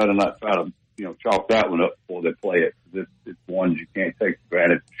 but they better not try to, chalk that one up before they play it. It's ones you can't take for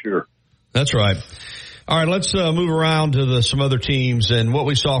granted for sure. That's right. All right, let's move around to some other teams. And what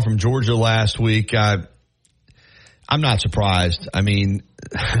we saw from Georgia last week, I'm not surprised. I mean,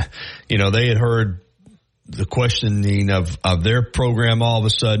 they had heard the questioning of their program all of a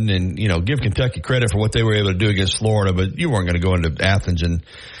sudden, and give Kentucky credit for what they were able to do against Florida, but you weren't going to go into Athens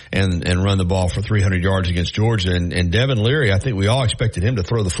and run the ball for 300 yards against Georgia. And Devin Leary, I think we all expected him to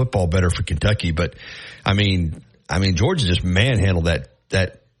throw the football better for Kentucky, but I mean Georgia just manhandled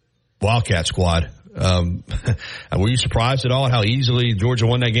that Wildcat squad. Were you surprised at all at how easily Georgia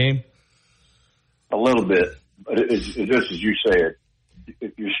won that game? A little bit, but it's just as you said,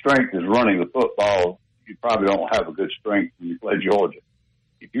 if your strength is running the football, you probably don't have a good strength when you play Georgia.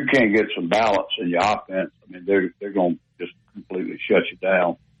 If you can't get some balance in your offense, I mean, they're going to just completely shut you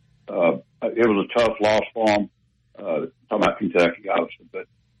down. It was a tough loss for them. Talking about Kentucky, obviously, but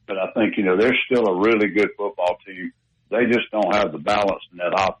I think, they're still a really good football team. They just don't have the balance in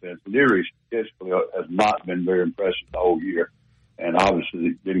that offense. Leary statistically has not been very impressive the whole year, and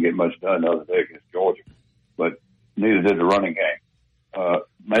obviously didn't get much done the other day against Georgia, but neither did the running game.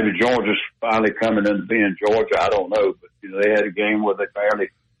 Maybe Georgia's finally coming into being Georgia. I don't know, but they had a game where they barely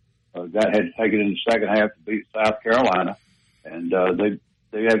had to take it in the second half to beat South Carolina, and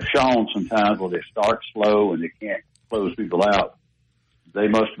they have shown sometimes where they start slow and they can't close people out. They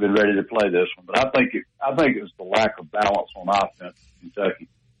must have been ready to play this one, but I think it was the lack of balance on offense in Kentucky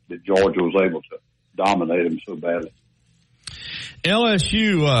that Georgia was able to dominate them so badly.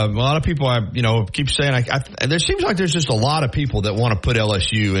 LSU, a lot of people, keep saying, there seems like there's just a lot of people that want to put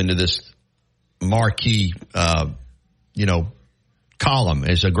LSU into this marquee, column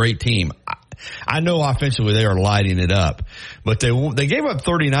as a great team. I know offensively they are lighting it up, but they gave up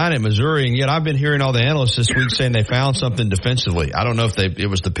 39 at Missouri, and yet I've been hearing all the analysts this week saying they found something defensively. I don't know if it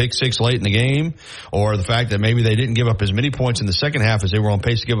was the pick six late in the game or the fact that maybe they didn't give up as many points in the second half as they were on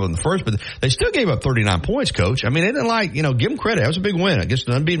pace to give up in the first, but they still gave up 39 points, Coach. I mean, they didn't give them credit. That was a big win against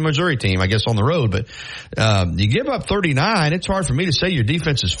an unbeaten Missouri team, I guess, on the road, but you give up 39, it's hard for me to say your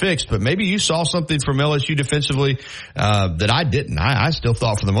defense is fixed, but maybe you saw something from LSU defensively that I didn't. I still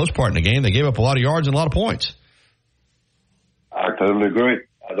thought for the most part in the game they gave up a lot of yards and a lot of points. I totally agree.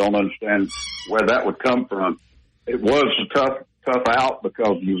 I don't understand where that would come from. It was a tough out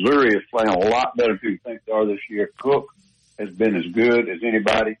because Missouri is playing a lot better than people think they are this year. Cook has been as good as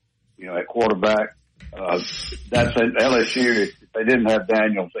anybody, at quarterback. That's at LSU. If they didn't have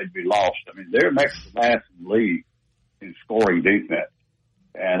Daniels, they'd be lost. I mean, they're next to last in the league in scoring defense.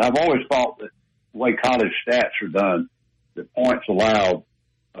 And I've always thought that the way college stats are done, the points allowed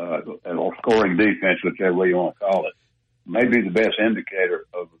or scoring defense, whichever way you want to call it, may be the best indicator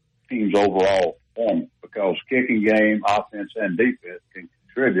of a team's overall performance, because kicking game, offense, and defense can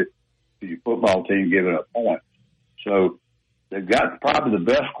contribute to your football team giving up points. So they've got probably the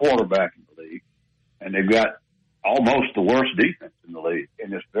best quarterback in the league, and they've got almost the worst defense in the league.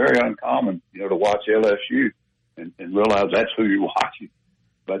 And it's very uncommon, to watch LSU and realize that's who you're watching.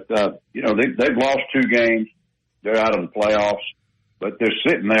 But, they've lost 2 games. They're out of the playoffs, but they're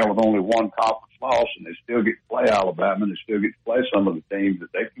sitting there with only 1 conference loss, and they still get to play Alabama, and they still get to play some of the teams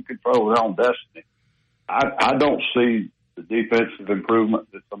that they can control their own destiny. I don't see the defensive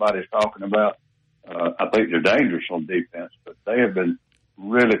improvement that somebody's talking about. I think they're dangerous on defense, but they have been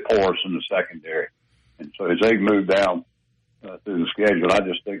really porous in the secondary. And so as they move down through the schedule, I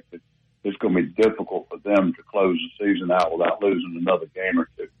just think that it's going to be difficult for them to close the season out without losing another game or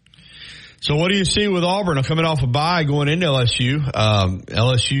 2. So what do you see with Auburn? Coming off a bye, going into LSU.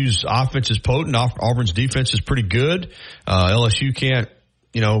 LSU's offense is potent. Auburn's defense is pretty good. LSU can't,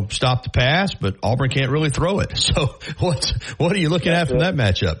 stop the pass, but Auburn can't really throw it. So what are you looking at from that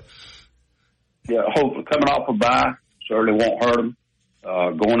matchup? Yeah, hopefully coming off a bye certainly won't hurt them.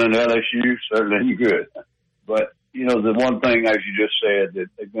 Going into LSU certainly good. But, the one thing, as you just said, that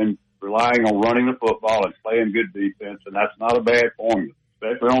they've been relying on running the football and playing good defense, and that's not a bad formula,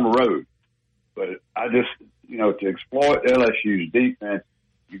 especially on the road. But I just, to exploit LSU's defense,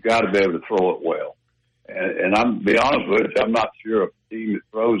 you got to be able to throw it well. And I'm be honest with you, I'm not sure if a team that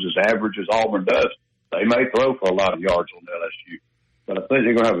throws as average as Auburn does, they may throw for a lot of yards on LSU. But I think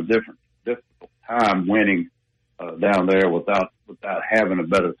they're going to have a difficult time winning down there without having a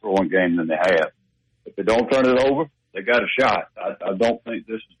better throwing game than they have. If they don't turn it over, they got a shot. I don't think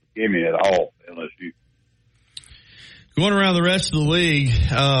this is a gimme at all for LSU. Going around the rest of the league,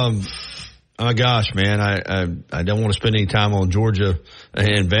 oh gosh, man, I don't want to spend any time on Georgia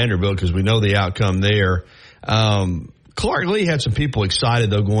and Vanderbilt because we know the outcome there. Clark Lee had some people excited,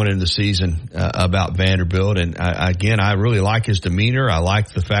 though, going into the season about Vanderbilt. And, I really like his demeanor. I like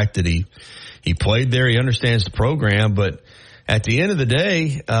the fact that he played there. He understands the program. But at the end of the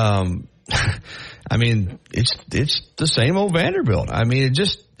day, it's the same old Vanderbilt.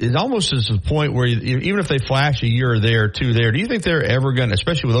 It almost is to the point where even if they flash a year there or 2 there, do you think they're ever going to,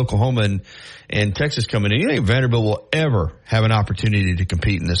 especially with Oklahoma and Texas coming in, do you think Vanderbilt will ever have an opportunity to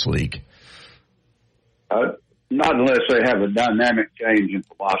compete in this league? Not unless they have a dynamic change in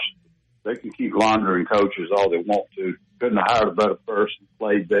philosophy. They can keep laundering coaches all they want to. Couldn't have hired a better person,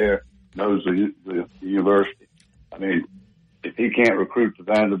 played there, knows the university. If he can't recruit to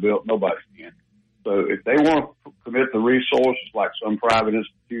Vanderbilt, nobody can. So if they want to commit the resources like some private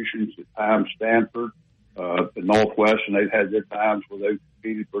institutions, at times Stanford, the Northwestern, they've had their times where they've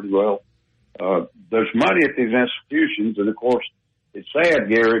competed pretty well. There's money at these institutions, and of course, it's sad,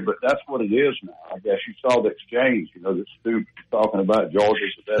 Gary, but that's what it is now. I guess you saw the exchange, that Stoops was talking about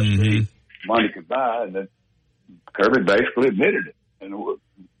Georgia's the best team money could buy, and then Kirby basically admitted it. And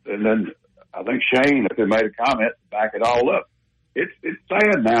then I think Shane, if they made a comment, to back it all up. It's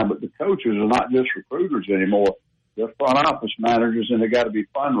sad now, but the coaches are not just recruiters anymore. They're front office managers, and they got to be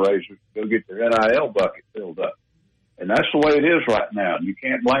fundraisers to go get their NIL bucket filled up. And that's the way it is right now. You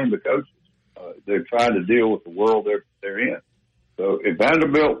can't blame the coaches. They're trying to deal with the world they're in. So if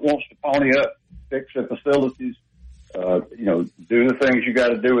Vanderbilt wants to pony up, fix the facilities, do the things you got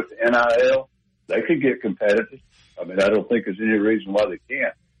to do with the NIL, they could get competitive. I don't think there's any reason why they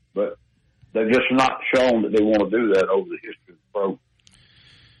can't. But they've just not shown that they want to do that over the history of the program.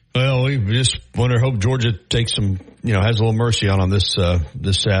 Well, we just hope Georgia takes some, has a little mercy on them this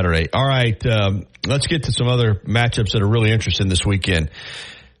Saturday. All right, let's get to some other matchups that are really interesting this weekend.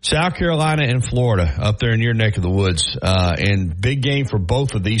 South Carolina and Florida up there in your neck of the woods, and big game for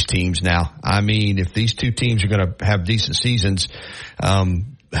both of these teams now. If these two teams are going to have decent seasons,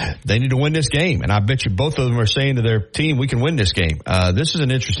 they need to win this game. And I bet you both of them are saying to their team, we can win this game. This is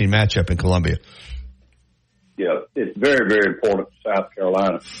an interesting matchup in Columbia. Yeah, it's very, very important for South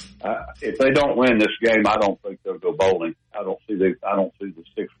Carolina. If they don't win this game, I don't think they'll go bowling. I don't see the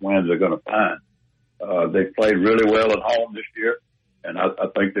 6 wins they're going to find. They've played really well at home this year. And I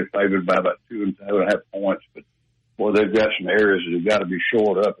think they're favored by about 2.5 points. But, boy, they've got some areas that have got to be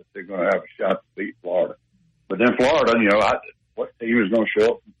shored up if they're going to have a shot to beat Florida. But then Florida, what team is going to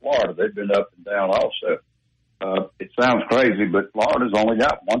show up from Florida? They've been up and down also. It sounds crazy, but Florida's only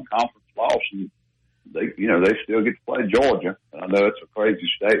got 1 conference loss, and they still get to play Georgia. And I know it's a crazy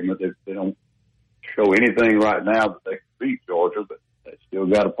statement. They don't show anything right now that they can beat Georgia, but they still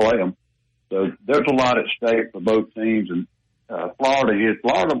got to play them. So there's a lot at stake for both teams. And Florida, if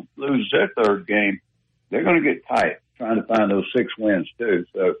Florida loses their third game, they're going to get tight trying to find those 6 wins too.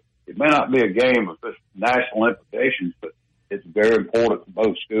 So it may not be a game of just national implications, but it's very important for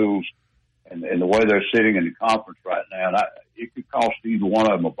both schools and the way they're sitting in the conference right now. And it could cost either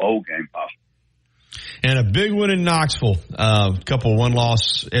one of them a bowl game possibly. And a big one in Knoxville. A couple of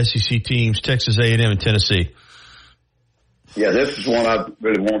one-loss SEC teams, Texas A&M and Tennessee. Yeah, this is one I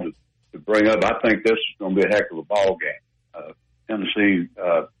really wanted to bring up. I think this is going to be a heck of a ball game. Tennessee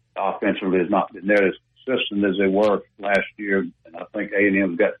offensively has not been there as consistent as they were last year, and I think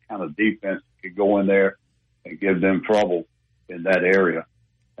A&M's got the kind of defense that could go in there and give them trouble in that area.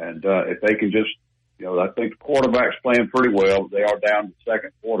 And if they can just, I think the quarterback's playing pretty well. They are down to the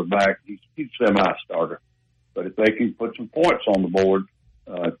second quarterback. He's semi-starter. But if they can put some points on the board,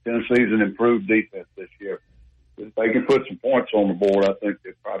 Tennessee's an improved defense this year. If they can put some points on the board, I think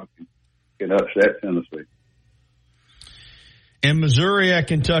they probably can upset Tennessee. And Missouri at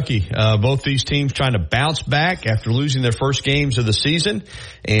Kentucky, both these teams trying to bounce back after losing their first games of the season.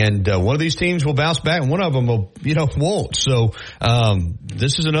 And one of these teams will bounce back and one of them will, won't. So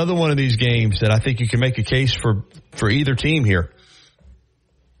this is another one of these games that I think you can make a case for either team here.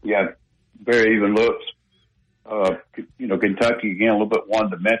 Yeah, very even looks. Kentucky, again, a little bit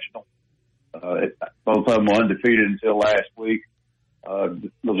one-dimensional. Both of them were undefeated until last week.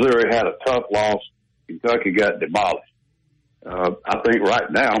 Missouri had a tough loss. Kentucky got demolished. I think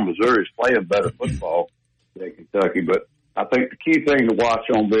right now Missouri's playing better football than Kentucky, but I think the key thing to watch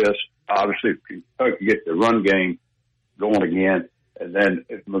on this, obviously, if Kentucky gets their run game going again, and then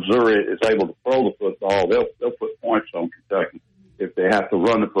if Missouri is able to throw the football, they'll put points on Kentucky. If they have to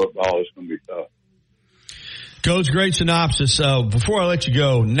run the football, it's going to be tough. Coach, great synopsis. Before I let you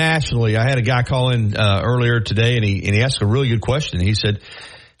go, nationally, I had a guy call in earlier today, and he asked a really good question. He said,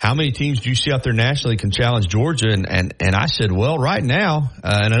 how many teams do you see out there nationally can challenge Georgia? And I said, well, right now,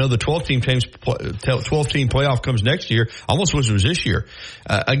 and I know the 12-team playoff comes next year. Almost wish it was this year.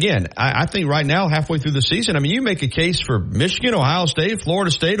 Again, I think right now, halfway through the season, I mean, you make a case for Michigan, Ohio State,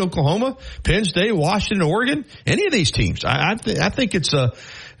 Florida State, Oklahoma, Penn State, Washington, Oregon, any of these teams. I think it's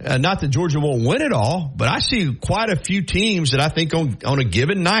not that Georgia won't win it all, but I see quite a few teams that I think on a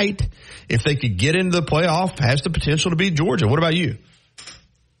given night, if they could get into the playoff, has the potential to beat Georgia. What about you?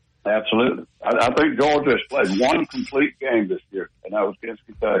 Absolutely. I think Georgia has played one complete game this year, and that was against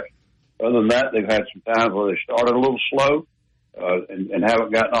Kentucky. Other than that, they've had some times where they started a little slow and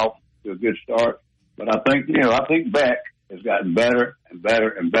haven't gotten off to a good start. But I think Beck has gotten better and better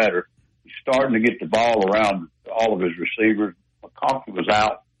and better. He's starting to get the ball around all of his receivers. McConkey was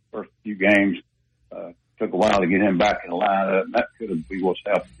out the first few games. Took a while to get him back in the lineup, and that could be what's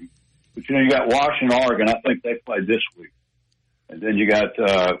helping him. But, you got Washington, Oregon. I think they played this week. And then you got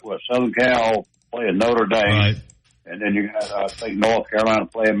Southern Cal playing Notre Dame. Right. And then you got, I think, North Carolina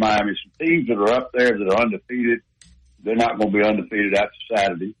playing Miami. Some teams that are up there that are undefeated, they're not going to be undefeated after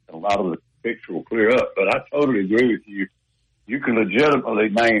Saturday. A lot of the picture will clear up. But I totally agree with you. You can legitimately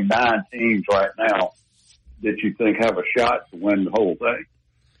name 9 teams right now that you think have a shot to win the whole thing.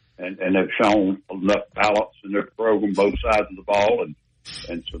 And they've shown enough balance in their program, both sides of the ball,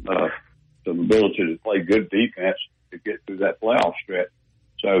 and some ability to play good defense to get through that playoff stretch.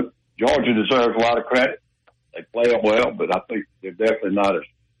 So Georgia deserves a lot of credit. They play well, but I think they're definitely not as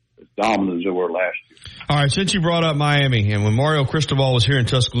dominant as they were last year. All right, since you brought up Miami, and when Mario Cristobal was here in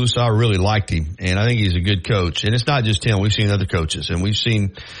Tuscaloosa, I really liked him, and I think he's a good coach. And it's not just him. We've seen other coaches, and we've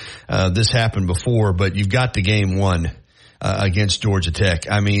seen this happen before, but you've got the game won against Georgia Tech.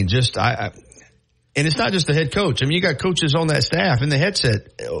 I mean, and it's not just the head coach. I mean, you got coaches on that staff in the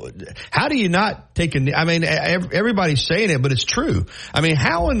headset. How do you not take I mean, everybody's saying it, but it's true. I mean,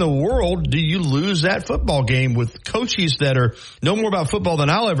 how in the world do you lose that football game with coaches that know more about football than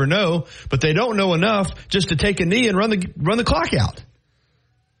I'll ever know, but they don't know enough just to take a knee and run the clock out?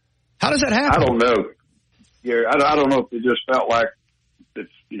 How does that happen? I don't know. Yeah, I don't know if they just felt like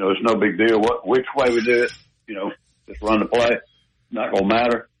it's no big deal which way we do it. Just run the play. Not going to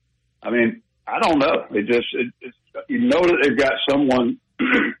matter. I mean, I don't know. It's that they've got someone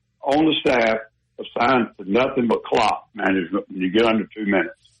on the staff assigned to nothing but clock management when you get under 2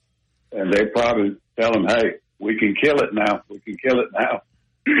 minutes. And they probably tell them, hey, we can kill it now. We can kill it now.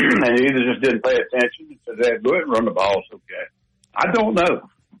 And he either just didn't pay attention and said, hey, go ahead and run the ball. It's okay. I don't know.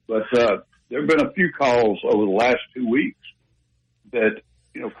 But there have been a few calls over the last 2 weeks that,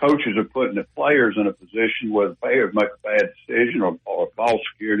 coaches are putting the players in a position where the players make a bad decision or ball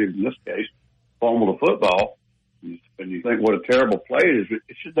security, in this case, fumble the football, and you think what a terrible play it is.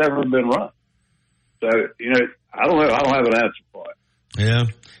 It should never have been run. So, I don't know. I don't have an answer for it. Yeah.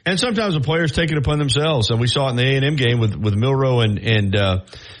 And sometimes the players take it upon themselves. And we saw it in the A&M game with Milroe and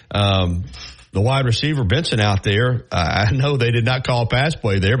the wide receiver Benson out there. I know they did not call a pass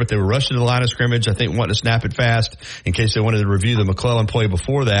play there, but they were rushing to the line of scrimmage. I think wanting to snap it fast in case they wanted to review the McClellan play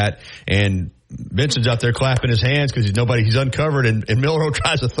before that. And Benson's out there clapping his hands because he's uncovered, and Milroe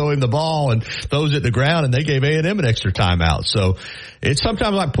tries to throw him the ball and throws it to the ground, and they gave A&M an extra timeout. So it's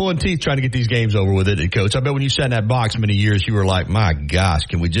sometimes like pulling teeth trying to get these games over with it, Coach. I bet when you sat in that box many years, you were like, my gosh,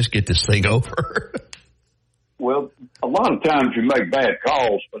 can we just get this thing over? Well, a lot of times you make bad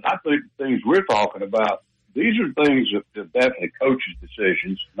calls, but I think the things we're talking about, these are things that are definitely coaches'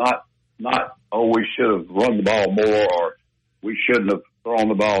 decisions, not, we should have run the ball more or we shouldn't have thrown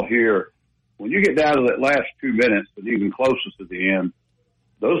the ball here. When you get down to that last 2 minutes and even closest to the end,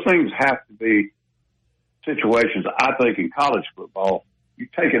 those things have to be situations, I think, in college football, you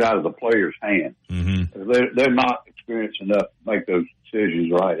take it out of the player's hands. Mm-hmm. They're not experienced enough to make those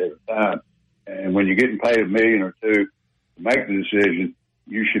decisions right every time. And when you're getting paid $1 million or $2 million to make the decision,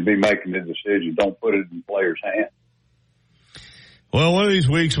 you should be making the decision. Don't put it in the player's hands. Well, one of these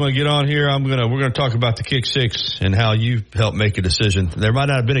weeks when I get on here, we're gonna talk about the kick six and how you helped make a decision. There might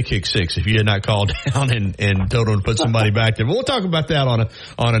not have been a kick six if you had not called down and told them to put somebody back there. But we'll talk about that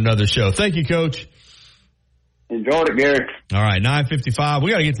on another show. Thank you, Coach. Enjoyed it, Gary. All right, 9:55.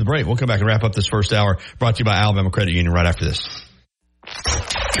 We got to get to the break. We'll come back and wrap up this first hour. Brought to you by Alabama Credit Union right after this.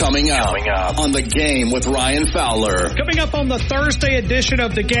 Coming up on The Game with Ryan Fowler. Coming up on the Thursday edition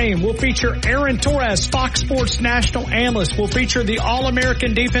of The Game, we'll feature Aaron Torres, Fox Sports national analyst. We'll feature the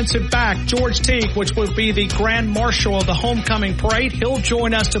All-American defensive back, George Teague, which will be the Grand Marshal of the homecoming parade. He'll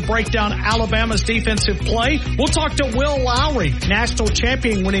join us to break down Alabama's defensive play. We'll talk to Will Lowry, national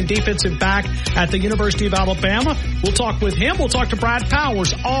champion winning defensive back at the University of Alabama. We'll talk with him. We'll talk to Brad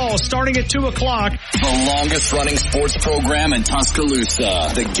Powers, all starting at 2 o'clock. The longest running sports program in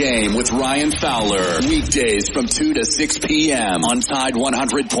Tuscaloosa. The Game with Ryan Fowler. Weekdays from 2 to 6 p.m. on Tide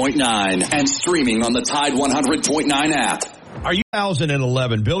 100.9 and streaming on the Tide 100.9 app. Are you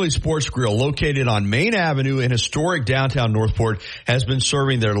 2011 Billy's Sports Grill, located on Main Avenue in historic downtown Northport, has been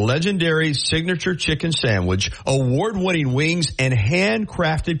serving their legendary signature chicken sandwich, award-winning wings, and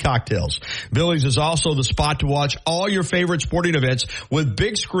handcrafted cocktails. Billy's is also the spot to watch all your favorite sporting events with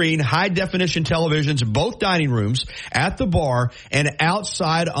big screen, high-definition televisions in both dining rooms, at the bar, and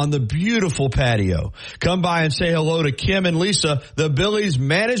outside on the beautiful patio. Come by and say hello to Kim and Lisa, the Billy's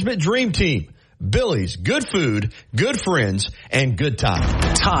Management Dream Team. Billy's, good food, good friends, and good time.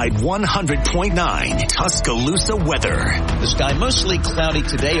 Tide 100.9 Tuscaloosa weather. The sky mostly cloudy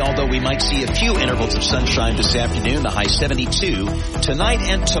today, although we might see a few intervals of sunshine this afternoon, the high 72. Tonight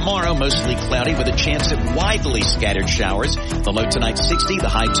and tomorrow, mostly cloudy with a chance at widely scattered showers. The low tonight 60, the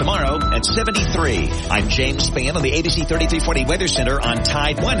high tomorrow at 73. I'm James Spann on the ABC 3340 Weather Center on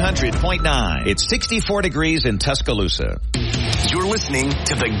Tide 100.9. It's 64 degrees in Tuscaloosa. You're listening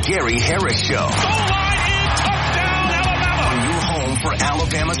to The Gary Harris Show. Goal line in, touchdown, Alabama. On your home for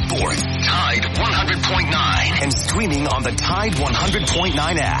Alabama sports, Tide 100.9, and streaming on the Tide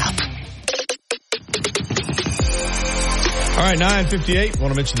 100.9 app. All right, 9:58. I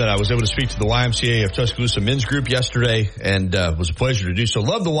want to mention that I was able to speak to the YMCA of Tuscaloosa men's group yesterday, and it was a pleasure to do so.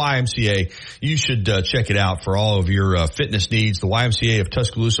 Love the YMCA. You should check it out for all of your fitness needs. The YMCA of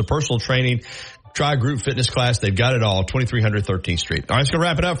Tuscaloosa, personal training, try group fitness class. They've got it all. 2300 13th Street. All right, it's going to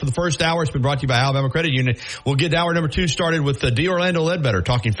wrap it up for the first hour. It's been brought to you by Alabama Credit Union. We'll get hour number 2 started with D. Orlando Ledbetter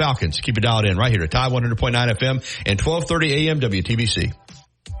talking Falcons. Keep it dialed in right here at Tide 100.9 FM and 1230 AM WTBC.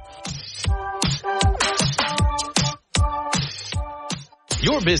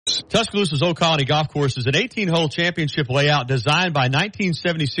 Your business. Tuscaloosa's Old Colony Golf Course is an 18-hole championship layout designed by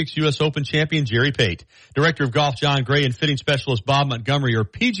 1976 U.S. Open champion Jerry Pate. Director of Golf John Gray and fitting specialist Bob Montgomery are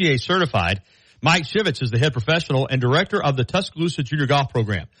PGA certified. Mike Shivitz is the head professional and director of the Tuscaloosa Junior Golf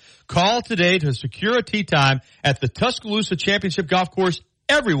Program. Call today to secure a tee time at the Tuscaloosa Championship Golf Course.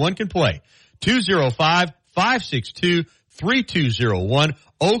 Everyone can play. 205-562-3201.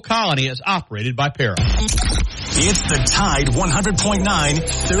 Old Colony is operated by Para. It's the Tide 100.9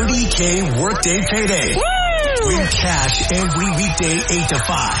 30K Workday Payday. Woo! Win cash every weekday 8 to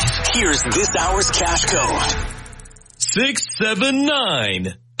 5. Here's this hour's cash code.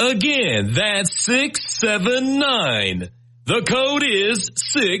 679. Again, that's 679. The code is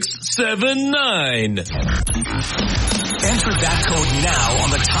 679. Enter that code now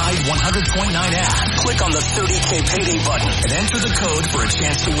on the Tide 100.9 app. Click on the 30K Payday button and enter the code for a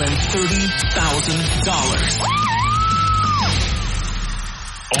chance to win $30,000.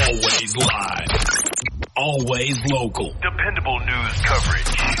 Always live. Always local. Dependable news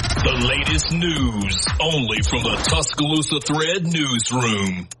coverage. The latest news, only from the Tuscaloosa Thread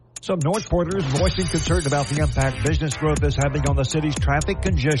newsroom. Some Northporters voicing concern about the impact business growth is having on the city's traffic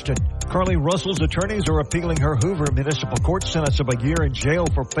congestion. Carly Russell's attorneys are appealing her Hoover Municipal Court sentence of a year in jail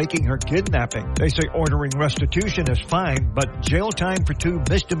for faking her kidnapping. They say ordering restitution is fine, but jail time for 2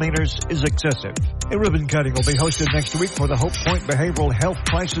 misdemeanors is excessive. A ribbon cutting will be hosted next week for the Hope Point Behavioral Health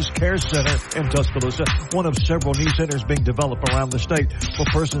Crisis Care Center in Tuscaloosa, one of several new centers being developed around the state for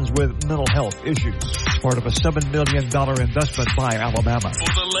persons with mental health issues. It's part of a $7 million investment by Alabama.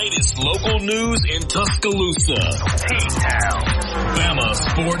 For the latest local news in Tuscaloosa, T-Town, Bama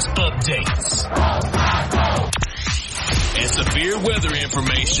Sports Updates, and severe weather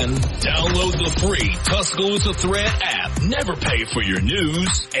information, download the free Tuscaloosa Thread app. Never pay for your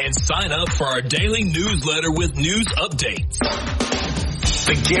news and sign up for our daily newsletter with news updates.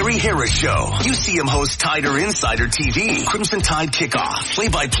 The Gary Harris Show. UCM host Tider Insider TV. Crimson Tide Kickoff.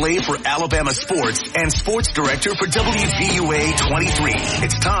 Play-by-play for Alabama sports and sports director for WVUA 23.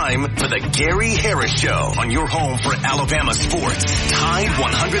 It's time for the Gary Harris Show on your home for Alabama sports. Tide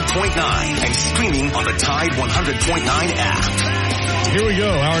 100.9 and streaming on the Tide 100.9 app. Here we go.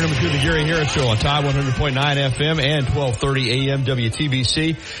 Hour number 2 of the Gary Harris Show on Tide 100.9 FM and 1230 AM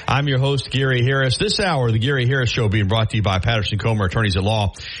WTBC. I'm your host, Gary Harris. This hour, the Gary Harris Show being brought to you by Patterson Comer, attorneys at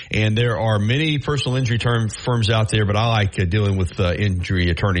law. And there are many personal injury firms out there, but I like dealing with injury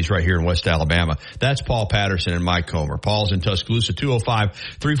attorneys right here in West Alabama. That's Paul Patterson and Mike Comer. Paul's in Tuscaloosa,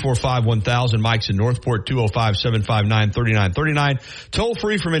 205-345-1000. Mike's in Northport, 205-759-3939. Toll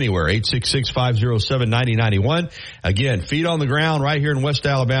free from anywhere, 866-507-9091. Again, feet on the ground right here in West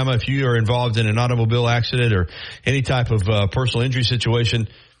Alabama. If you are involved in an automobile accident or any type of personal injury situation,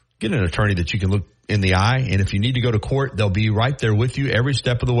 get an attorney that you can look in the eye. And if you need to go to court, they'll be right there with you every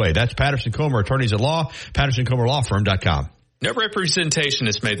step of the way. That's Patterson Comer, attorneys at law, PattersonComerLawFirm.com. No representation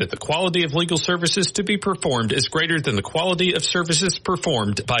is made that the quality of legal services to be performed is greater than the quality of services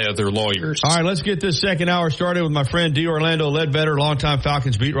performed by other lawyers. All right, let's get this second hour started with my friend D. Orlando Ledbetter, longtime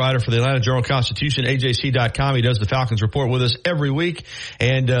Falcons beat writer for the Atlanta Journal-Constitution, AJC.com. He does the Falcons report with us every week.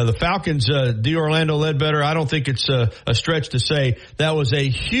 And the Falcons, D. Orlando Ledbetter, I don't think it's a stretch to say that was a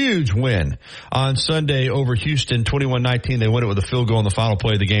huge win on Sunday over Houston, 21-19. They win it with a field goal in the final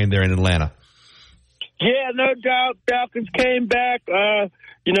play of the game there in Atlanta. Yeah, no doubt. Falcons came back, to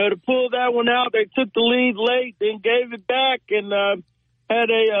pull that one out. They took the lead late, then gave it back, and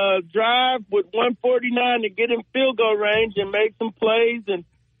had a drive with 1:49 to get in field goal range and made some plays and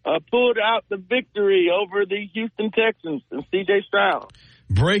pulled out the victory over the Houston Texans and C.J. Stroud.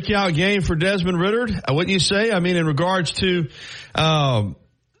 Breakout game for Desmond Ridder, wouldn't you say? I mean, in regards to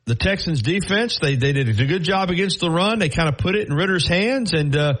the Texans' defense, they did a good job against the run. They kind of put it in Ridder's hands,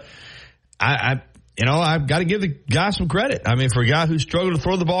 and I've got to give the guy some credit. I mean, for a guy who struggled to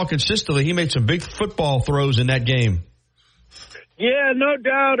throw the ball consistently, he made some big football throws in that game. Yeah, no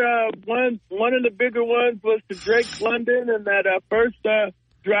doubt. One of the bigger ones was to Drake London and that first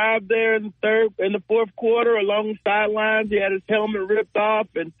drive there in the fourth quarter along the sidelines. He had his helmet ripped off,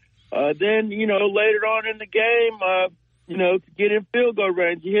 and then later on in the game, to get in field goal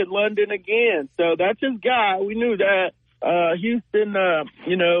range, he hit London again. So that's his guy. We knew that. Houston,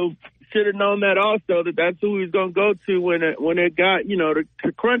 should have known that also, that's who he's going to go to when it got, to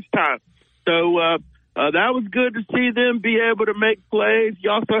crunch time. So that was good to see them be able to make plays. He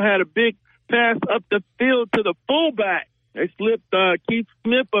also had a big pass up the field to the fullback. They slipped Keith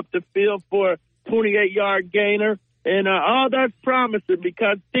Smith up the field for a 28-yard gainer. And all that's promising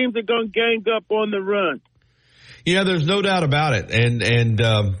because teams are going to gang up on the run. Yeah, there's no doubt about it.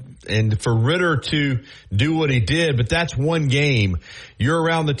 And for Ridder to do what he did, but that's one game. You're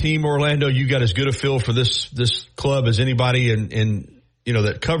around the team, Orlando. You got as good a feel for this club as anybody in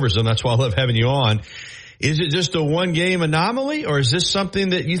that covers them. That's why I love having you on. Is it just a one-game anomaly, or is this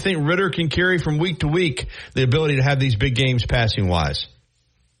something that you think Ridder can carry from week to week, the ability to have these big games passing-wise?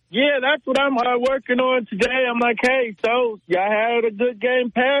 Yeah, that's what I'm working on today. I'm like, hey, so I had a good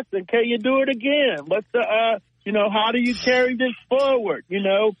game passing. Can you do it again? What's the, how do you carry this forward?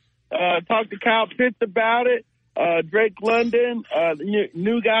 Talk to Kyle Pitts about it. Drake London,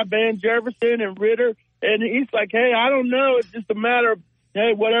 new guy, Van Jefferson, and Ridder. And he's like, hey, I don't know. It's just a matter of,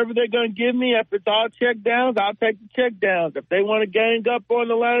 hey, whatever they're going to give me, if it's all check downs, I'll take the check downs. If they want to gang up on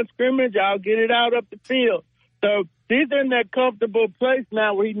the line of scrimmage, I'll get it out up the field. So he's in that comfortable place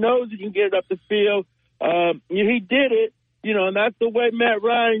now where he knows he can get it up the field. He did it, and that's the way Matt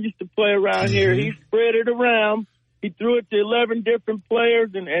Ryan used to play around here. He spread it around. He threw it to 11 different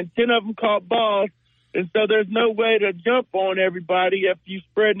players, and 10 of them caught balls. And so there's no way to jump on everybody if you're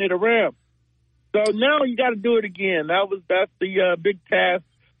spreading it around. So now you got to do it again. That's the big task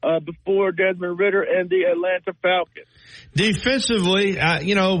before Desmond Ridder and the Atlanta Falcons. Defensively,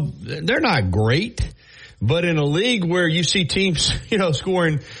 they're not great, but in a league where you see teams,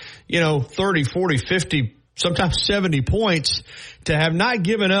 scoring, 30, 40, 50, sometimes 70 points, to have not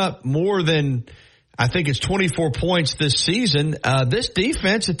given up more than, I think it's 24 points this season, this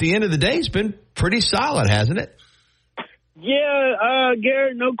defense at the end of the day has been pretty solid, hasn't it? Yeah,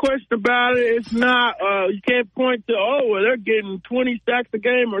 Garrett, no question about it. It's not, you can't point to, they're getting 20 sacks a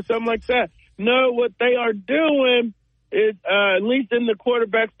game or something like that. No, what they are doing is, at least in the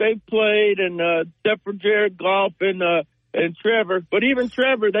quarterbacks they've played, and except for Jared Goff and Trevor, but even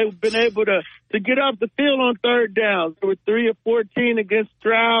Trevor, they've been able to get off the field on third down. They were 3 of 14 against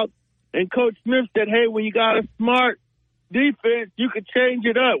Stroud, and Coach Smith said, hey, when you got a smart defense, you could change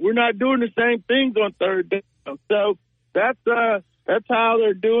it up. We're not doing the same things on third down. So that's how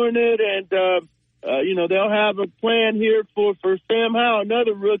they're doing it, and they'll have a plan here for Sam Howell,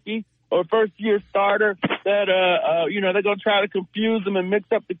 another rookie or first-year starter that they're going to try to confuse them and mix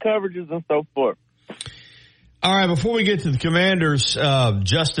up the coverages and so forth. All right, before we get to the Commanders,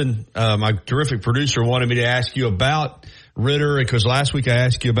 Justin, my terrific producer, wanted me to ask you about Ridder, because last week I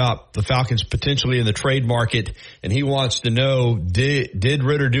asked you about the Falcons potentially in the trade market, and he wants to know, did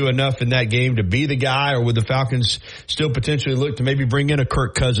Ridder do enough in that game to be the guy, or would the Falcons still potentially look to maybe bring in a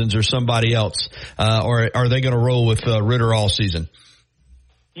Kirk Cousins or somebody else, or are they going to roll with Ridder all season?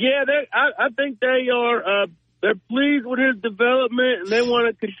 Yeah, I think they are. They're pleased with his development, and they want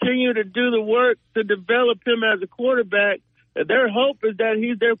to continue to do the work to develop him as a quarterback. Their hope is that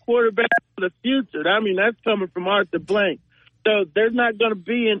he's their quarterback for the future. I mean, that's coming from Arthur Blank. So there's not going to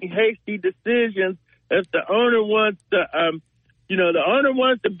be any hasty decisions if the owner wants to, the owner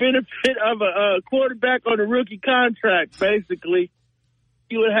wants the benefit of a quarterback on a rookie contract, basically.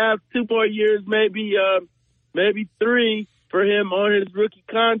 You would have 2 more years, maybe 3 for him on his rookie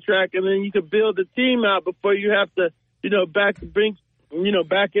contract, and then you could build the team out before you have to,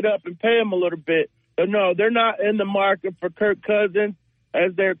 back it up and pay him a little bit. But no, they're not in the market for Kirk Cousins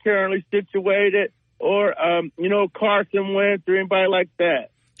as they're currently situated, or, Carson Wentz or anybody like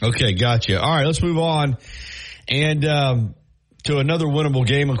that. Okay, gotcha. All right, let's move on. And to another winnable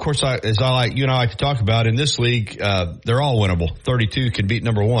game. Of course, you and I like to talk about in this league, they're all winnable. 32 can beat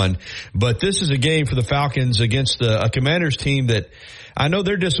number 1. But this is a game for the Falcons against a Commanders team that I know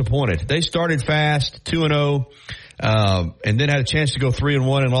they're disappointed. They started fast, 2-0. And then had a chance to go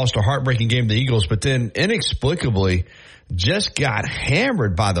 3-1 and lost a heartbreaking game to the Eagles, but then inexplicably just got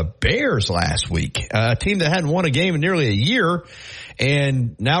hammered by the Bears last week, a team that hadn't won a game in nearly a year.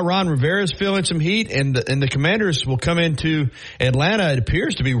 And now Ron Rivera is feeling some heat, and the Commanders will come into Atlanta. It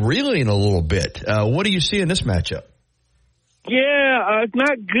appears to be reeling a little bit. What do you see in this matchup? Yeah, it's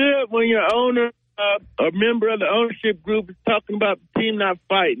not good when your owner, a member of the ownership group, is talking about the team not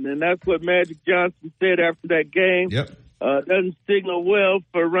fighting, and that's what Magic Johnson said after that game. Yep. Doesn't signal well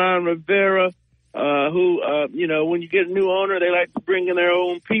for Ron Rivera, who, when you get a new owner, they like to bring in their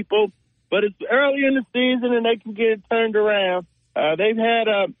own people. But it's early in the season, and they can get it turned around. They had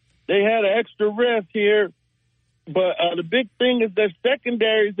an extra rest here, but the big thing is their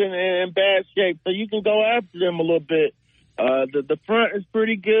secondary's in bad shape, so you can go after them a little bit. The front is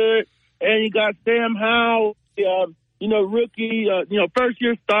pretty good, and you got Sam Howell, rookie,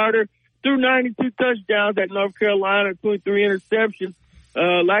 first-year starter, threw 92 touchdowns at North Carolina, 23 interceptions.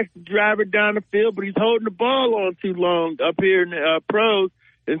 Likes to drive it down the field, but he's holding the ball on too long up here in the pros.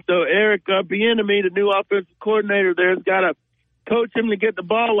 And so Eric Bieniemy, the new offensive coordinator there, has got to coach him to get the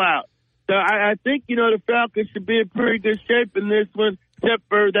ball out. So I think, the Falcons should be in pretty good shape in this one, except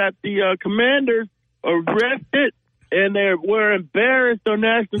for that the Commanders are rested and we're embarrassed on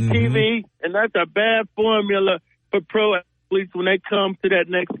national TV, and that's a bad formula for pro athletes when they come to that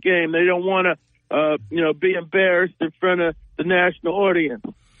next game. They don't want to, be embarrassed in front of the national audience.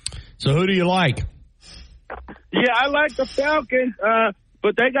 So who do you like? Yeah, I like the Falcons,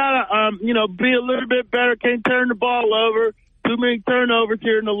 but they got to, be a little bit better. Can't turn the ball over. Too many turnovers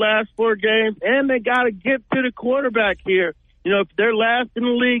here in the last 4 games, and they got to get to the quarterback here. If they're last in the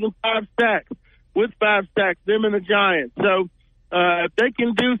league in 5 sacks, them and the Giants. So if they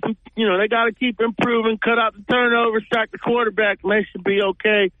can do some, they got to keep improving, cut out the turnovers, sack the quarterback, and they should be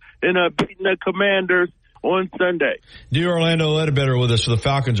okay in beating the Commanders on Sunday. Do Orlando Ledbetter with us for the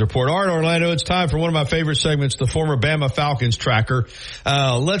Falcons Report. All right, Orlando, it's time for one of my favorite segments, the former Bama Falcons tracker.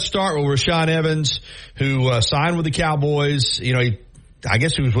 Let's start with Rashaan Evans, who signed with the Cowboys. I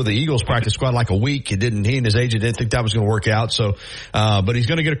guess he was with the Eagles practice squad like a week. He and his agent didn't think that was going to work out. So, but he's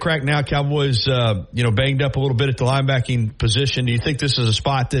going to get a crack now. Cowboys, banged up a little bit at the linebacking position. Do you think this is a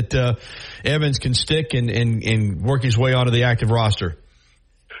spot that Evans can stick and work his way onto the active roster?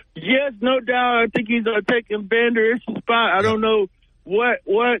 Yes, no doubt. I think he's taking Vander Esch's spot. I don't know what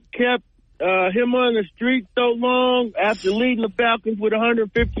kept him on the street so long after leading the Falcons with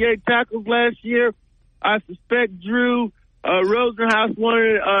 158 tackles last year. I suspect Drew Rosenhaus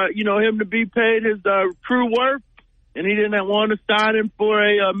wanted him to be paid his true worth, and he didn't want to sign him for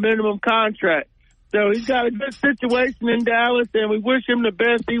a minimum contract. So he's got a good situation in Dallas, and we wish him the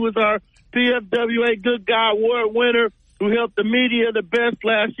best. He was our PFWA Good Guy Award winner who helped the media the best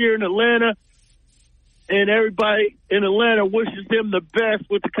last year in Atlanta, and everybody in Atlanta wishes him the best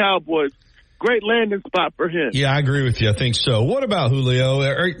with the Cowboys. Great landing spot for him. Yeah, I agree with you. I think so. What about Julio?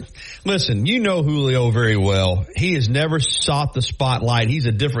 Listen, you know Julio very well. He has never sought the spotlight. He's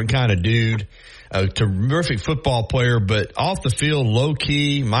a different kind of dude. A terrific football player, but off the field,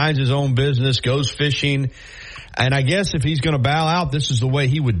 low-key, minds his own business, goes fishing. And I guess if he's going to bow out, this is the way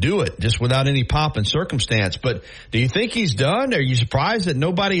he would do it, just without any pomp and circumstance. But do you think he's done? Are you surprised that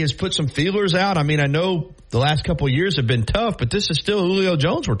nobody has put some feelers out? I mean, I know the last couple of years have been tough, but this is still Julio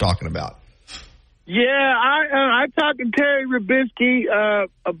Jones we're talking about. Yeah, I talked to Terry Rubisky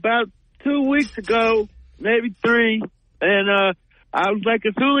about 2 weeks ago, maybe 3, and I was like,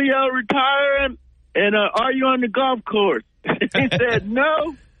 is Julio retiring? And are you on the golf course? He said,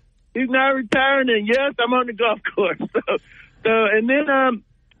 no, he's not retiring. And yes, I'm on the golf course. And then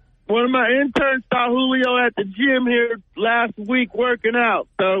one of my interns saw Julio at the gym here last week working out.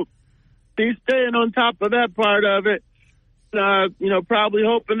 So he's staying on top of that part of it. Probably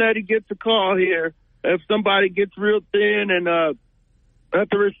hoping that he gets a call here if somebody gets real thin and at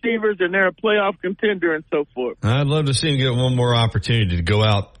the receivers and they're a playoff contender and so forth. I'd love to see him get one more opportunity to go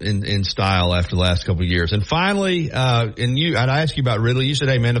out in style after the last couple of years. And finally, I'd ask you about Ridley. You said,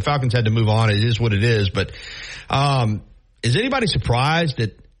 hey, man, the Falcons had to move on. It is what it is. But is anybody surprised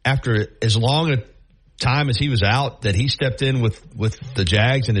that after as long a time as he was out that he stepped in with the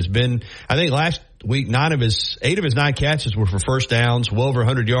Jags and has been, I think last week, 8 of his 9 catches were for first downs, well over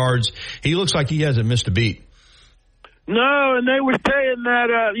 100 yards. He looks like he hasn't missed a beat. No, and they were saying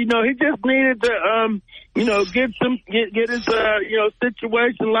that, he just needed to, get his,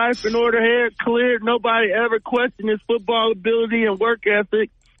 situation, life in order, head cleared. Nobody ever questioned his football ability and work ethic.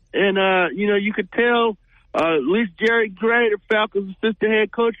 And, you could tell, at least Jerry Gray, the Falcons assistant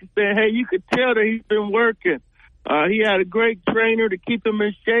head coach, was saying, hey, you could tell that he's been working. He had a great trainer to keep him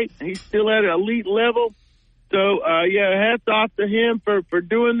in shape. He's still at an elite level. So, hats off to him for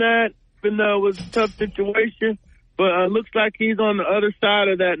doing that, even though it was a tough situation. But looks like he's on the other side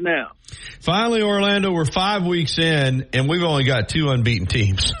of that now. Finally, Orlando, we're 5 weeks in, and we've only got 2 unbeaten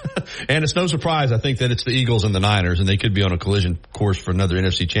teams. And it's no surprise, I think, that it's the Eagles and the Niners, and they could be on a collision course for another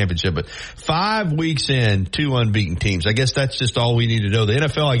NFC championship. But 5 weeks in, 2 unbeaten teams. I guess that's just all we need to know. The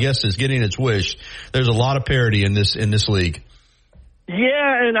NFL, I guess, is getting its wish. There's a lot of parity in this league.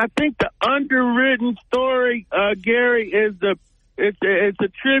 Yeah, and I think the underwritten story, Gary, is it's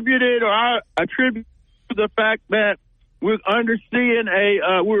attributed, or I attribute the fact that we're seeing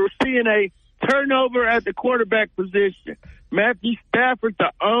a turnover at the quarterback position. Matthew Stafford,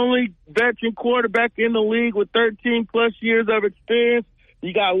 the only veteran quarterback in the league with 13 plus years of experience.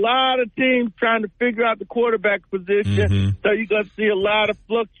 You got a lot of teams trying to figure out the quarterback position. So you're going to see a lot of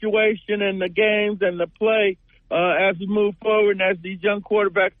fluctuation in the games and the play as we move forward and as these young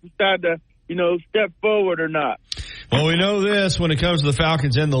quarterbacks decide to, step forward or not. Well, we know this when it comes to the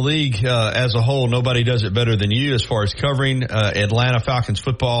Falcons and the league as a whole. Nobody does it better than you as far as covering Atlanta Falcons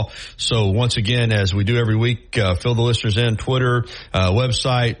football. So once again, as we do every week, fill the listeners in, Twitter,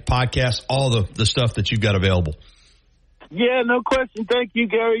 website, podcast, all the stuff that you've got available. Yeah, no question. Thank you,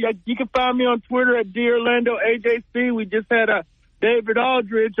 Gary. You can find me on Twitter at DOrlandoAJC. We just had David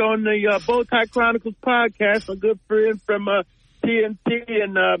Aldridge on the Bowtie Chronicles podcast, a good friend from TNT,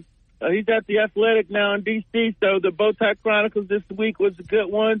 and he's at The Athletic now in D.C., so the Bowtie Chronicles this week was a good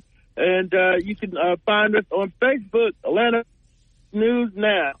one. And you can find us on Facebook, Atlanta News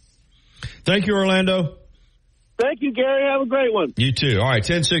Now. Thank you, Orlando. Thank you, Gary. Have a great one. You too. All right,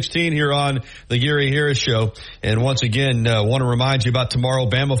 10:16 here on the Gary Harris Show. And once again, want to remind you about tomorrow,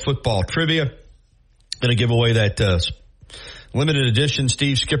 Bama football trivia. Going to give away that limited edition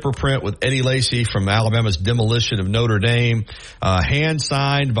Steve Skipper print with Eddie Lacy from Alabama's demolition of Notre Dame. Hand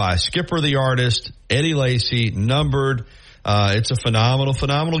signed by Skipper the artist, Eddie Lacy, numbered. It's a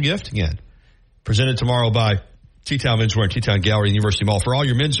phenomenal gift again. Presented tomorrow by T-Town Menswear and T-Town Gallery and University Mall for all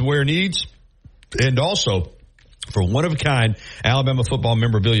your menswear needs. And also for one-of-a-kind Alabama football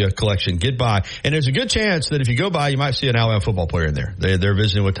memorabilia collection. Get by. And there's a good chance that if you go by, you might see an Alabama football player in there. They're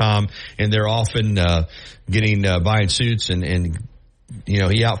visiting with Tom, and they're often buying suits and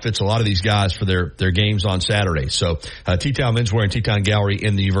he outfits a lot of these guys for their games on Saturday. So, T-Town Menswear and T-Town Gallery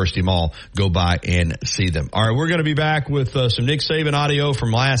in the University Mall. Go by and see them. All right, we're going to be back with some Nick Saban audio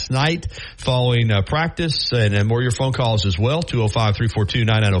from last night following practice, and more of your phone calls as well.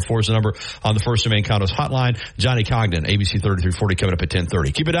 205-342-9904 is the number on the First and Main Condos hotline. Johnny Congdon, ABC 3340, coming up at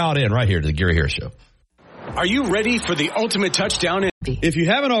 10:30. Keep it dialed in right here to the Gary Harris Show. Are you ready for the ultimate touchdown? If you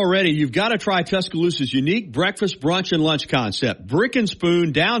haven't already, you've got to try Tuscaloosa's unique breakfast, brunch, and lunch concept. Brick and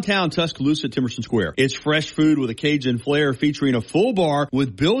Spoon, downtown Tuscaloosa, Timerson Square. It's fresh food with a Cajun flair featuring a full bar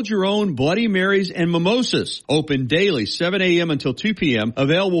with build-your-own Bloody Marys and mimosas. Open daily, 7 a.m. until 2 p.m.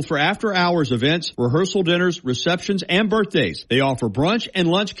 Available for after-hours events, rehearsal dinners, receptions, and birthdays. They offer brunch and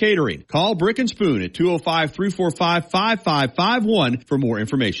lunch catering. Call Brick and Spoon at 205-345-5551 for more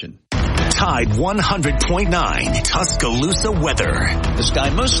information. Tide 100.9 Tuscaloosa weather. The sky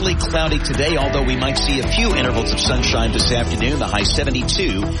mostly cloudy today, although we might see a few intervals of sunshine this afternoon, the high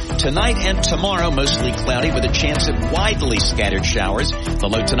 72. Tonight and tomorrow, mostly cloudy with a chance of widely scattered showers. The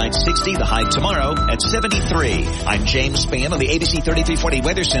low tonight 60, the high tomorrow at 73. I'm James Spann on the ABC 3340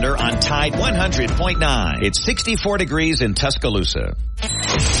 Weather Center on Tide 100.9. It's 64 degrees in Tuscaloosa.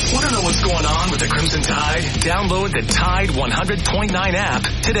 Want to know what's going on with the Crimson Tide? Download the Tide 100.9 app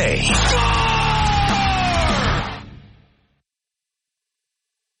today.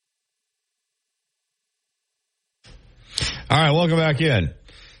 All right, welcome back in.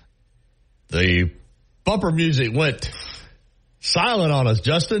 The bumper music went silent on us,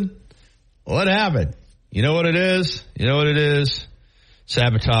 Justin. What happened? You know what it is?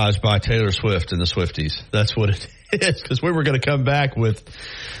 Sabotage by Taylor Swift and the Swifties. That's what it is, because we were going to come back with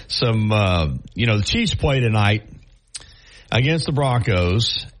some, the Chiefs play tonight against the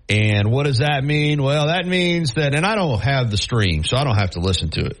Broncos. And what does that mean? Well, that means that, and I don't have the stream, so I don't have to listen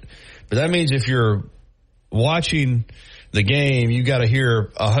to it. But that means if you're watching the game, you got to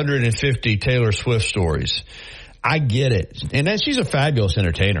hear 150 Taylor Swift stories. I get it. And then she's a fabulous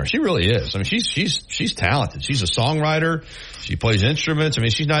entertainer. She really is. I mean, she's talented. She's a songwriter. She plays instruments. I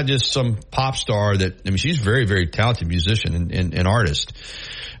mean, she's not just some pop star she's a very, very talented musician and artist.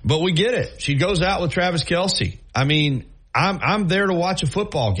 But we get it. She goes out with Travis Kelce. I mean, I'm there to watch a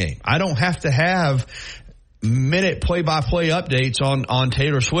football game. I don't have to have minute play-by-play updates on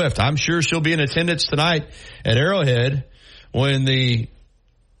Taylor Swift. I'm sure she'll be in attendance tonight at Arrowhead when the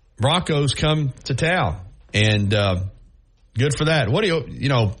Broncos come to town. And good for that. What do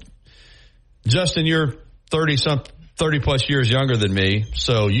you Justin, you're 30 plus years younger than me,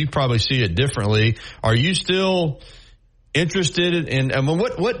 so you probably see it differently. Are you still interested in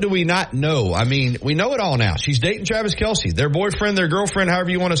what do we not know? I mean, we know it all now. She's dating Travis Kelce. Their boyfriend, their girlfriend, however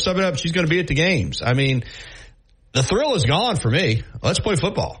you want to sum it up, she's going to be at the games. I mean, the thrill is gone for me. Let's play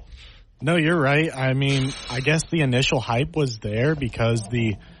football. No, you're right. I mean, I guess the initial hype was there because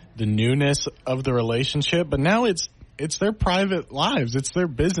the newness of the relationship, but now it's their private lives. It's their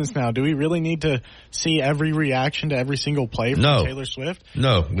business now. Do we really need to see every reaction to every single play from Taylor Swift?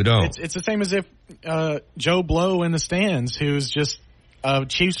 No, we don't. It's the same as if Joe Blow in the stands, who's just a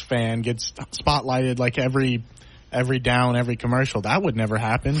Chiefs fan, gets spotlighted like every down, every commercial. That would never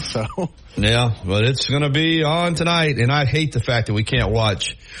happen. So yeah, but it's going to be on tonight, and I hate the fact that we can't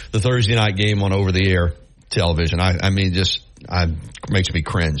watch the Thursday night game on over-the-air television. I mean, just makes me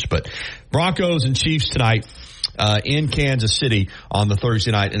cringe. But Broncos and Chiefs tonight in Kansas City on the Thursday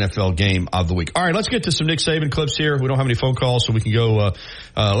night NFL game of the week. All right, let's get to some Nick Saban clips here. We don't have any phone calls, so we can go.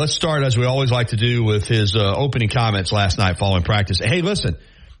 Let's start, as we always like to do, with his opening comments last night following practice. Hey, listen,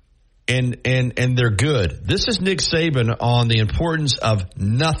 and they're good. This is Nick Saban on the importance of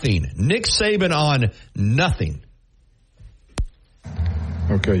nothing. Nick Saban on nothing.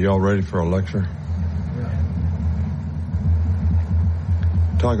 Okay, y'all ready for a lecture?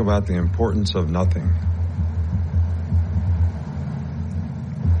 Talk about the importance of nothing.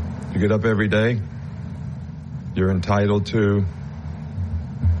 You get up every day, you're entitled to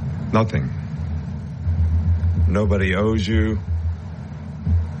nothing. Nobody owes you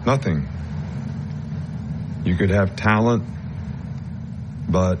nothing. You could have talent,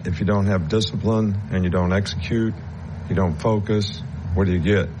 but if you don't have discipline and you don't execute, you don't focus, what do you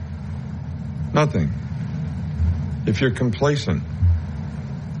get? Nothing. If you're complacent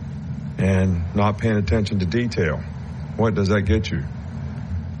and not paying attention to detail, what does that get you?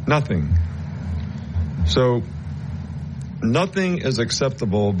 Nothing. So nothing is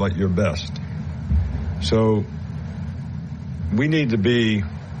acceptable but your best. So we need to be,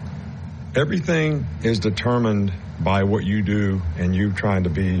 everything is determined by what you do and you trying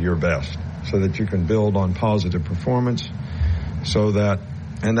to be your best so that you can build on positive performance so that,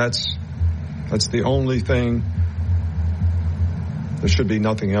 and that's the only thing There should be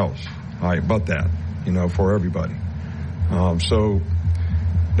nothing else, all right, but that, for everybody. So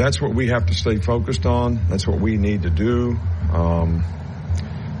that's what we have to stay focused on. That's what we need to do.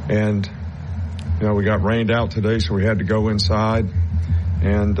 And we got rained out today, so we had to go inside.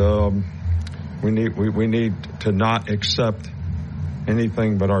 And we need to not accept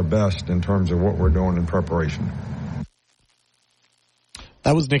anything but our best in terms of what we're doing in preparation.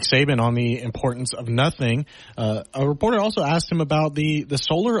 That was Nick Saban on the importance of nothing. A reporter also asked him about the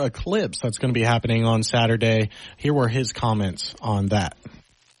solar eclipse that's going to be happening on Saturday. Here were his comments on that.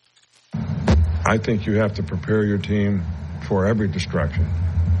 I think you have to prepare your team for every distraction.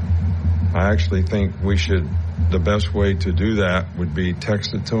 I actually think the best way to do that would be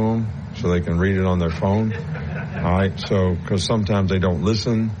text it to them so they can read it on their phone. All right, so because sometimes they don't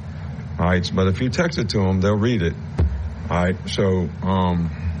listen. All right, but if you text it to them, they'll read it. All right, so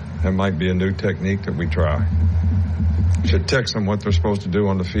that might be a new technique that we try. You should text them what they're supposed to do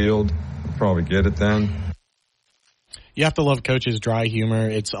on the field. They'll probably get it then. You have to love Coach's dry humor.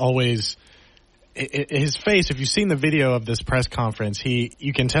 It's always his face. If you've seen the video of this press conference,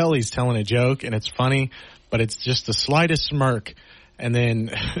 you can tell he's telling a joke, and it's funny, but it's just the slightest smirk. And then,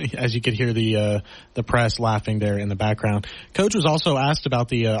 as you could hear the press laughing there in the background. Coach was also asked about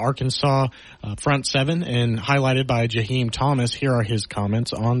the Arkansas front seven and highlighted by Jaheim Thomas. Here are his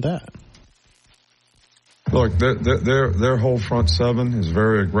comments on that. Look, their whole front seven is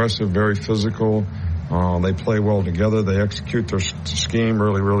very aggressive, very physical. They play well together. They execute their scheme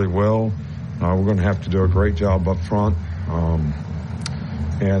really, really well. We're going to have to do a great job up front.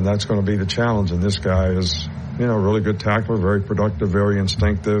 And that's going to be the challenge. And this guy is, really good tackler, very productive, very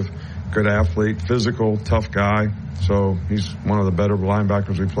instinctive, good athlete, physical, tough guy. So he's one of the better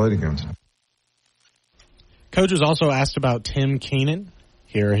linebackers we played against. Coach was also asked about Tim Keenan.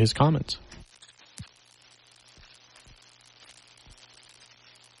 Here are his comments.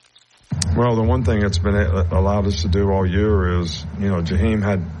 Well, the one thing that's been allowed us to do all year is, Jaheim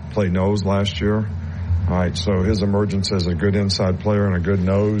had played nose last year. All right, so his emergence as a good inside player and a good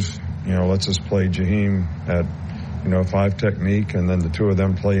nose, lets us play Jaheim at, 5 technique, and then the two of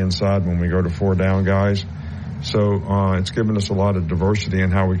them play inside when we go to 4 down guys. So it's given us a lot of diversity in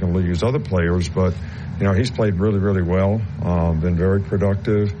how we can use other players, but, he's played really, really well, been very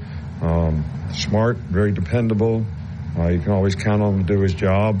productive, smart, very dependable. You can always count on him to do his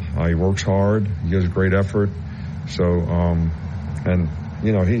job. He works hard. He gives great effort. So,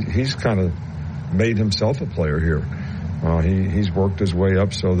 he's kind of made himself a player here. He's worked his way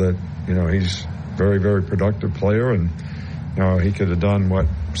up so that, he's very, very productive player. And, he could have done what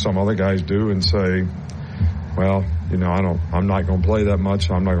some other guys do and say, well, I'm not going to play that much.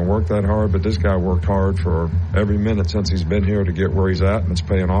 So I'm not going to work that hard. But this guy worked hard for every minute since he's been here to get where he's at, and it's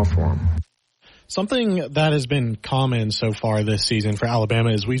paying off for him. Something that has been common so far this season for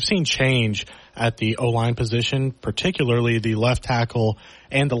Alabama is we've seen change at the O-line position, particularly the left tackle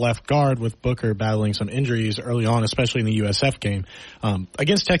and the left guard, with Booker battling some injuries early on, especially in the USF game.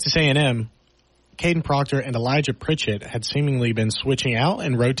 Against Texas A&M, Caden Proctor and Elijah Pritchett had seemingly been switching out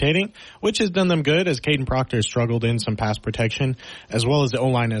and rotating, which has done them good as Caden Proctor struggled in some pass protection, as well as the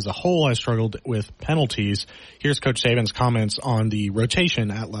O-line as a whole has struggled with penalties. Here's Coach Saban's comments on the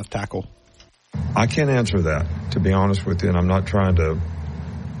rotation at left tackle. I can't answer that, to be honest with you, and I'm not trying to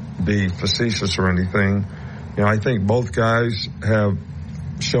be facetious or anything. I think both guys have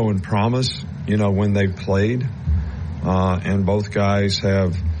shown promise, when they've played, and both guys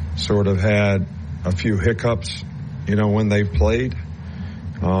have sort of had a few hiccups, when they've played.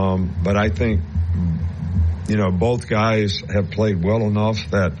 But I think, both guys have played well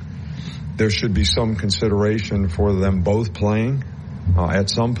enough that there should be some consideration for them both playing at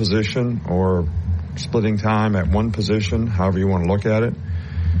some position or splitting time at one position, however you want to look at it.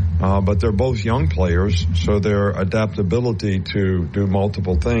 But they're both young players, so their adaptability to do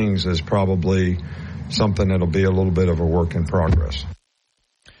multiple things is probably something that'll be a little bit of a work in progress.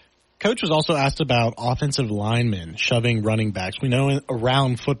 Coach was also asked about offensive linemen shoving running backs. We know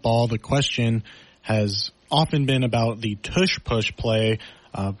around football the question has often been about the tush-push play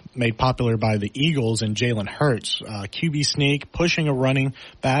made popular by the Eagles and Jalen Hurts. QB sneak, pushing a running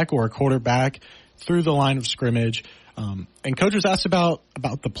back or a quarterback through the line of scrimmage. And Coach was asked about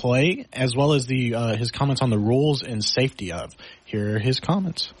the play as well as his comments on the rules and safety of. Here are his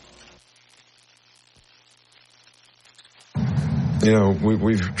comments.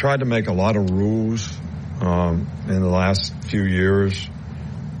 We've tried to make a lot of rules in the last few years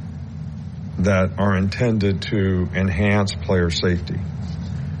that are intended to enhance player safety.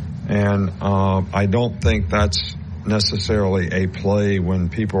 And I don't think that's necessarily a play when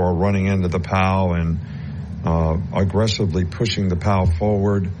people are running into the POW and aggressively pushing the pile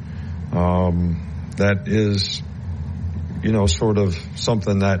forward. That is, sort of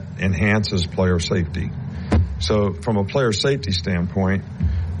something that enhances player safety. So from a player safety standpoint,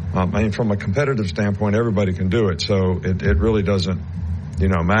 from a competitive standpoint, everybody can do it. So it really doesn't,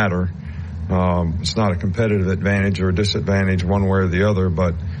 matter. It's not a competitive advantage or a disadvantage one way or the other,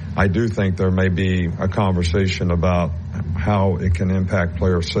 but I do think there may be a conversation about how it can impact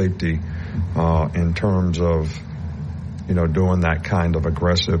player safety in terms of, doing that kind of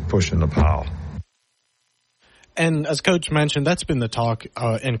aggressive push in the pile. And as Coach mentioned, that's been the talk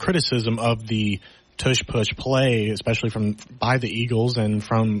and criticism of the tush-push play, especially by the Eagles and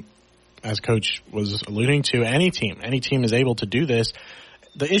from, as Coach was alluding to, any team is able to do this.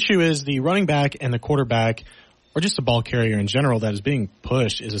 The issue is the running back and the quarterback, or just the ball carrier in general that is being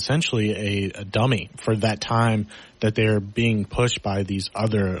pushed, is essentially a dummy for that time that they're being pushed by these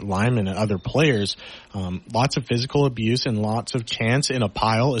other linemen and other players. Lots of physical abuse and lots of chance in a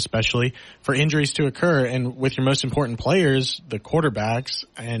pile, especially for injuries to occur. And with your most important players, the quarterbacks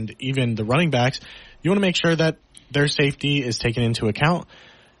and even the running backs, you want to make sure that their safety is taken into account.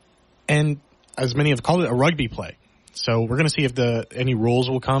 And as many have called it, a rugby play. So we're going to see if any rules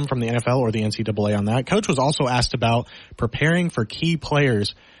will come from the NFL or the NCAA on that. Coach was also asked about preparing for key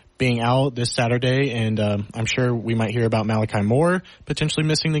players being out this Saturday, and I'm sure we might hear about Malachi Moore potentially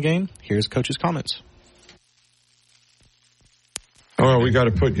missing the game. Here's Coach's comments. Well, we got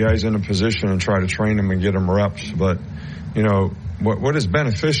to put guys in a position and try to train them and get them reps. But, what is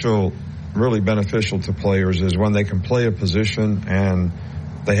really beneficial to players is when they can play a position and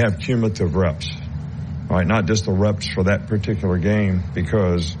they have cumulative reps. Right, not just the reps for that particular game,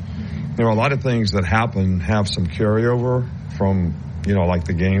 because, a lot of things that happen have some carryover from, like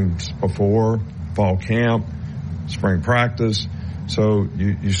the games before, fall camp, spring practice. So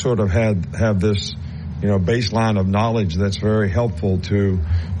you sort of have this, baseline of knowledge that's very helpful to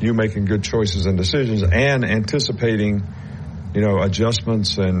you making good choices and decisions and anticipating,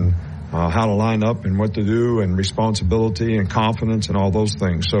 adjustments and how to line up and what to do and responsibility and confidence and all those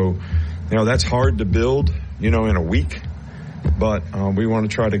things. So, that's hard to build, in a week, but we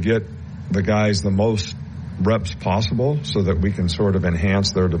want to try to get the guys the most reps possible so that we can sort of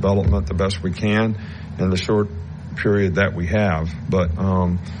enhance their development the best we can in the short period that we have. But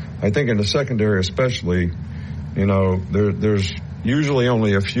I think in the secondary especially, there's usually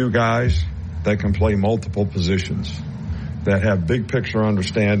only a few guys that can play multiple positions, that have big picture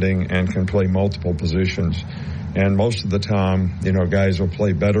understanding and can play multiple positions. And most of the time, guys will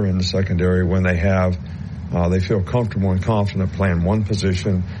play better in the secondary when they feel comfortable and confident playing one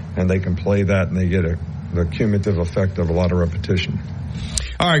position, and they can play that, and they get the cumulative effect of a lot of repetition.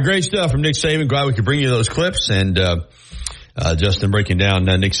 All right, great stuff from Nick Saban. Glad we could bring you those clips. And Justin breaking down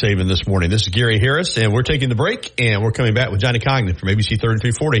Nick Saban this morning. This is Gary Harris, and we're taking the break, and we're coming back with Johnny Cognan from ABC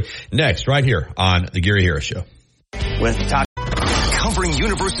 3340 next, right here on The Gary Harris Show. Covering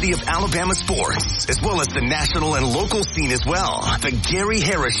University of Alabama sports, as well as the national and local scene as well. The Gary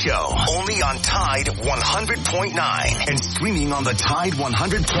Harris Show, only on Tide 100.9 and streaming on the Tide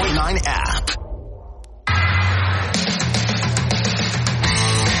 100.9 app.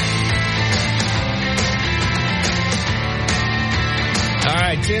 All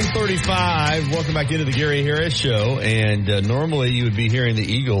right, 10:35. Welcome back into the Gary Harris Show. And normally you would be hearing the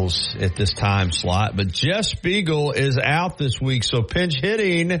Eagles at this time slot, but Jeff Spiegel is out this week, so pinch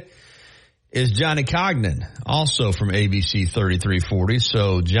hitting is Johnny Cognan, also from ABC 3340.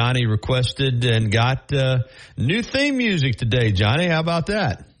 So Johnny requested and got new theme music today. Johnny, how about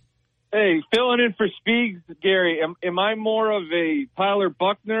that? Hey, filling in for Spiegs, Gary, am I more of a Tyler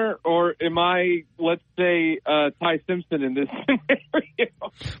Buckner or am I, let's say, Ty Simpson in this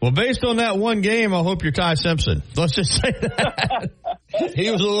scenario? Well, based on that one game, I hope you're Ty Simpson. Let's just say that. He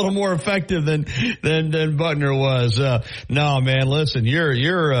was a little more effective than Buckner was. No, man, listen, you're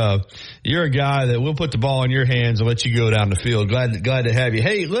a guy that we'll put the ball in your hands and let you go down the field. Glad to have you.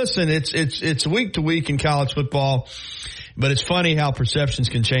 Hey, listen, it's week to week in college football. But it's funny how perceptions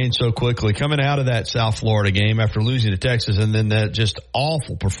can change so quickly. Coming out of that South Florida game after losing to Texas, and then that just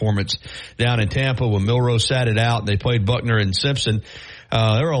awful performance down in Tampa when Milrose sat it out and they played Buckner and Simpson.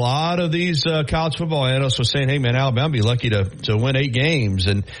 There were a lot of these college football analysts were saying, hey, man, Alabama be lucky to win 8 games,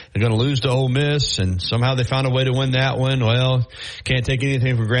 and they're going to lose to Ole Miss, and somehow they found a way to win that one. Well, can't take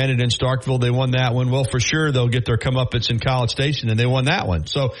anything for granted. In Starkville, they won that one. Well, for sure, they'll get their comeuppance in College Station, and they won that one.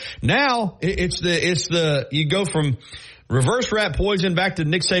 So now it's the you go from reverse rat poison back to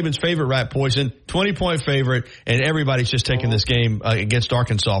Nick Saban's favorite rat poison, 20-point favorite, and everybody's just taking this game against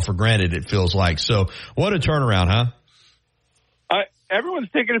Arkansas for granted, it feels like. So what a turnaround, huh? everyone's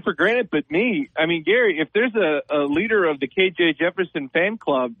taking it for granted but me. I mean, Gary, if there's a leader of the KJ Jefferson fan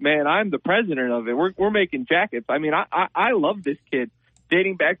club, man, I'm the president of it. We're making jackets. I mean, I love this kid.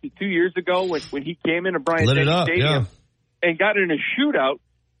 Dating back to 2 years ago when he came into Bryant-Denny Stadium and got in a shootout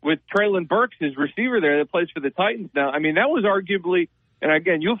with Traylon Burks, his receiver there that plays for the Titans now. I mean, that was arguably, and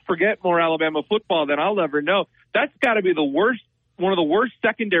again, you'll forget more Alabama football than I'll ever know. That's got to be one of the worst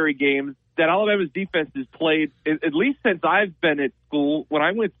secondary games that Alabama's defense has played, at least since I've been at school. When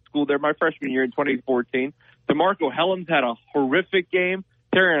I went to school there, my freshman year in 2014, DeMarco Hellams had a horrific game.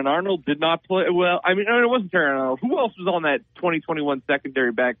 Terrion Arnold did not play well. I mean, no, it wasn't Terrion Arnold. Who else was on that 2021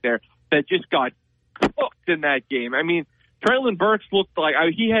 secondary back there that just got cooked in that game? I mean, Traylon Burks looked like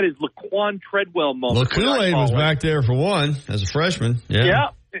he had his Laquan Treadwell moment. Kool-Aid was back there for one as a freshman.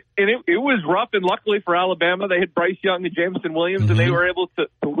 Yeah, and it was rough, and luckily for Alabama, they had Bryce Young and Jameson Williams, and they were able to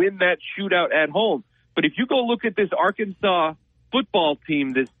win that shootout at home. But if you go look at this Arkansas football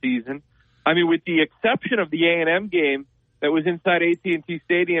team this season, I mean, with the exception of the A&M game that was inside AT&T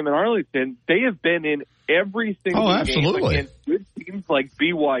Stadium in Arlington, they have been in every single game against good teams like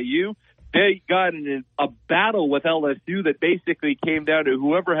BYU. They got in a battle with LSU that basically came down to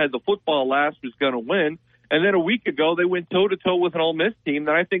whoever had the football last was going to win. And then a week ago, they went toe-to-toe with an Ole Miss team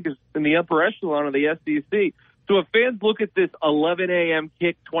that I think is in the upper echelon of the SEC. So if fans look at this 11 a.m.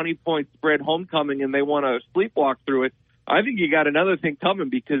 kick, 20-point spread homecoming, and they want to sleepwalk through it, I think you got another thing coming,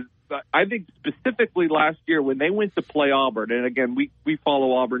 because I think specifically last year when they went to play Auburn, and again, we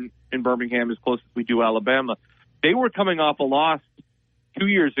follow Auburn in Birmingham as close as we do Alabama, they were coming off a loss 2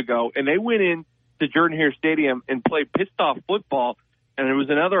 years ago, and they went in to Jordan-Hare Stadium and played pissed-off football, and it was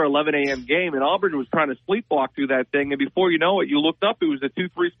another 11 a.m. game, and Auburn was trying to sleepwalk through that thing, and before you know it, you looked up, it was a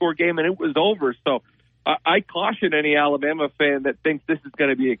 2-3 score game, and it was over. So I caution any Alabama fan that thinks this is going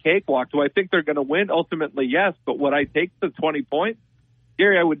to be a cakewalk. Do I think they're going to win? Ultimately, yes, but would I take the 20 points?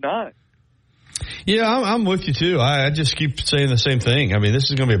 Gary, I would not. Yeah, I'm with you too. I just keep saying the same thing. I mean, this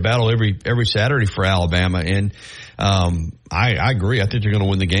is going to be a battle every Saturday for Alabama, and I agree. I think they're going to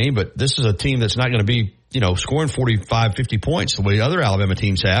win the game, but this is a team that's not going to be, scoring 45, 50 points the way other Alabama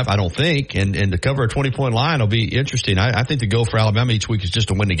teams have, I don't think. And to cover a 20-point line will be interesting. I think the goal for Alabama each week is just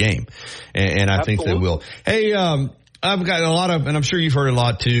to win the game, and I think they will. Hey, I've got a lot of, and I'm sure you've heard a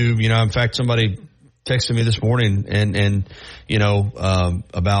lot too. In fact, somebody texted me this morning and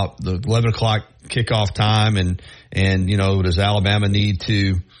about the 11 o'clock kickoff time and does Alabama need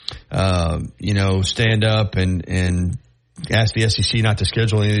to, stand up and ask the SEC not to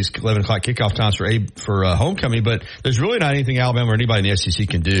schedule any of these 11 o'clock kickoff times for homecoming, but there's really not anything Alabama or anybody in the SEC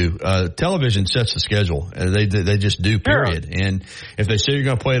can do. Television sets the schedule. They just do, period. Sure. And if they say you're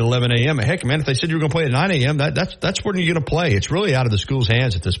going to play at 11 a.m., heck, man, if they said you're going to play at 9 a.m., that's when you're going to play. It's really out of the school's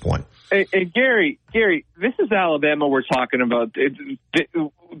hands at this point. And Gary, this is Alabama we're talking about.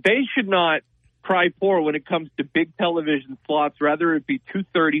 They should not cry poor when it comes to big television slots. Rather it be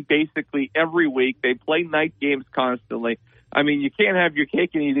 2:30 basically every week. They play night games constantly. I mean, you can't have your cake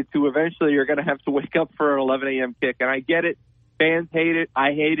and eat it too. Eventually you're going to have to wake up for an 11 a.m. kick. And I get it. Fans hate it.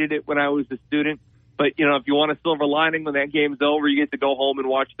 I hated it when I was a student. But, if you want a silver lining when that game's over, you get to go home and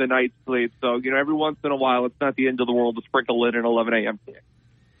watch the night sleep. So, every once in a while, it's not the end of the world to sprinkle in an 11 a.m. kick.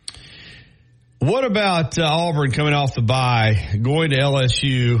 What about Auburn coming off the bye, going to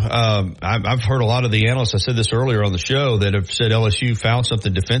LSU? I've heard a lot of the analysts, I said this earlier on the show, that have said LSU found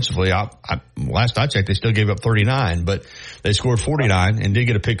something defensively. Last I checked, they still gave up 39, but they scored 49 and did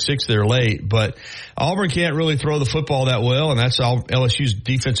get a pick six there late. But Auburn can't really throw the football that well, and that's LSU's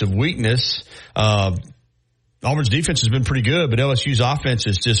defensive weakness. Auburn's defense has been pretty good, but LSU's offense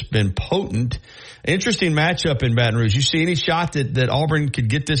has just been potent. Interesting matchup in Baton Rouge. You see any shot that Auburn could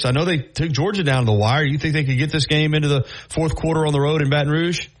get this? I know they took Georgia down to the wire. You think they could get this game into the fourth quarter on the road in Baton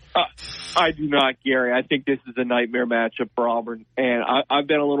Rouge? I do not, Gary. I think this is a nightmare matchup for Auburn, and I've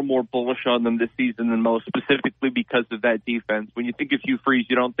been a little more bullish on them this season than most, specifically because of that defense. When you think of Hugh Freeze,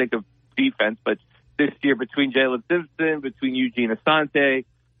 you don't think of defense, but this year between Jalen Simpson, between Eugene Asante,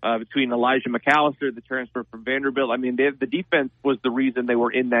 between Elijah McAllister, the transfer from Vanderbilt. I mean, the defense was the reason they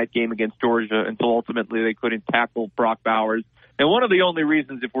were in that game against Georgia until ultimately they couldn't tackle Brock Bowers. And one of the only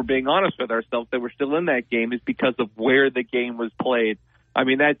reasons, if we're being honest with ourselves, that we're still in that game is because of where the game was played. I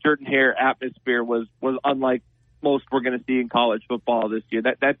mean, that Jordan-Hare atmosphere was unlike most we're going to see in college football this year.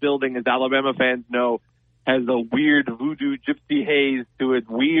 That building, as Alabama fans know, has a weird voodoo gypsy haze to it.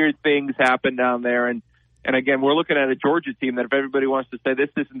 Weird things happen down there. And again, we're looking at a Georgia team that if everybody wants to say this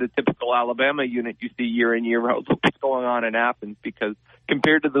isn't the typical Alabama unit you see year in, year out, what's going on in Athens, because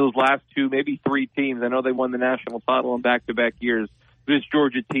compared to those last two, maybe three teams, I know they won the national title in back-to-back years, this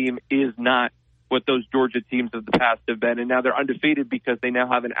Georgia team is not what those Georgia teams of the past have been. And now they're undefeated because they now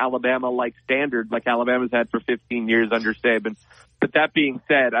have an Alabama-like standard like Alabama's had for 15 years under Saban. But that being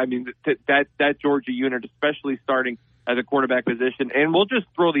said, I mean, that Georgia unit, especially starting at the quarterback position, and we'll just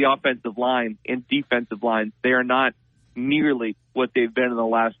throw the offensive line and defensive line, they are not nearly what they've been in the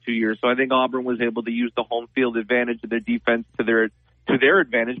last 2 years. So I think Auburn was able to use the home field advantage of their defense to their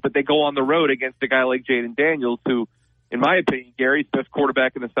advantage, but they go on the road against a guy like Jaden Daniels, who, in my opinion, Gary's best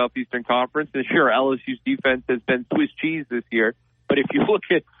quarterback in the Southeastern Conference. And sure, LSU's defense has been Swiss cheese this year. But if you look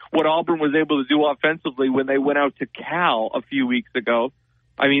at what Auburn was able to do offensively when they went out to Cal a few weeks ago,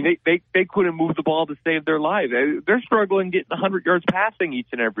 I mean, they couldn't move the ball to save their lives. They're struggling getting 100 yards passing each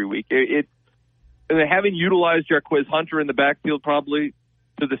and every week. They haven't utilized Jarquez Hunter in the backfield probably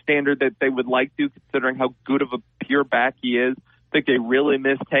to the standard that they would like to, considering how good of a pure back he is. I think they really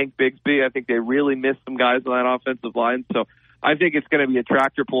miss Tank Bigsby. I think they really miss some guys on that offensive line. So I think it's going to be a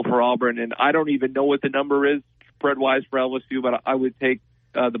tractor pull for Auburn, and I don't even know what the number is spread-wise for LSU, but I would take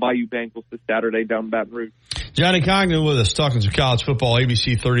the Bayou Bengals this Saturday down in Baton Rouge. Johnny Congdon with us, talking some college football,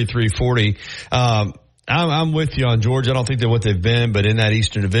 ABC 3340. I'm with you on Georgia. I don't think they're what they've been, but in that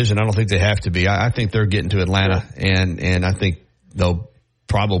Eastern Division, I don't think they have to be. I think they're getting to Atlanta, and I think they'll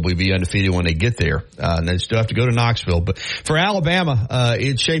probably be undefeated when they get there. And they still have to go to Knoxville. But for Alabama,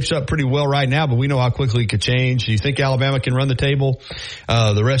 it shapes up pretty well right now, but we know how quickly it could change. Do you think Alabama can run the table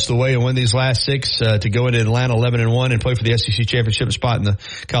the rest of the way and win these last six to go into Atlanta 11-1 and play for the SEC championship spot in the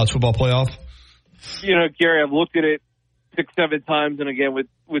college football playoff? You know, Gary, I've looked at it 6-7 times, and again, with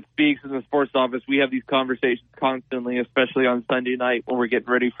Speaks in the sports office, we have these conversations constantly, especially on Sunday night when we're getting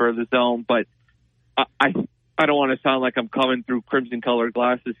ready for the Zone. But I don't want to sound like I'm coming through crimson-colored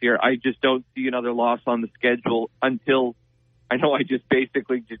glasses here. I just don't see another loss on the schedule until I know I just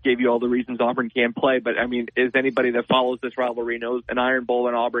basically just gave you all the reasons Auburn can't play. But, I mean, as anybody that follows this rivalry knows, an Iron Bowl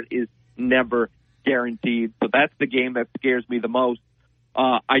in Auburn is never guaranteed. So that's the game that scares me the most.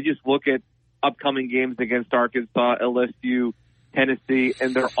 I just look at upcoming games against Arkansas, LSU, Tennessee,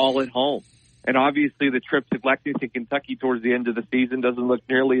 and they're all at home. And obviously the trip to Lexington, Kentucky towards the end of the season doesn't look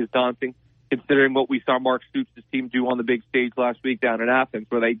nearly as daunting, considering what we saw Mark Stoops' team do on the big stage last week down in Athens,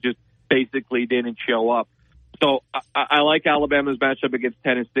 where they just basically didn't show up. So I like Alabama's matchup against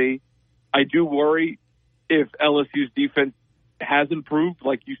Tennessee. I do worry if LSU's defense has improved,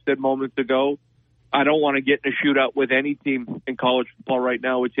 like you said moments ago. I don't want to get in a shootout with any team in college football right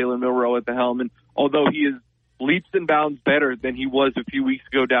now with Jalen Milroe at the helm. And although he is leaps and bounds better than he was a few weeks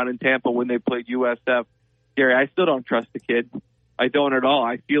ago down in Tampa when they played USF, Gary, I still don't trust the kid. I don't at all.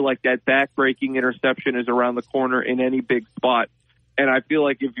 I feel like that back-breaking interception is around the corner in any big spot. And I feel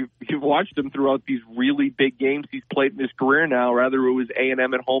like if you've watched him throughout these really big games he's played in his career now, rather it was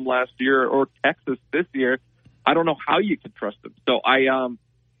A&M at home last year or Texas this year, I don't know how you can trust him. So I am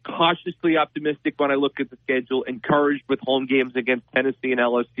cautiously optimistic when I look at the schedule, encouraged with home games against Tennessee and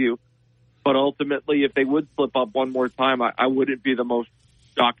LSU. But ultimately, if they would slip up one more time, I wouldn't be the most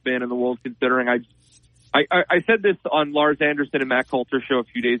shocked man in the world, considering I said this on Lars Anderson and Matt Coulter show a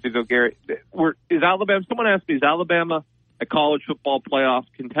few days ago, Gary. Someone asked me, is Alabama a college football playoff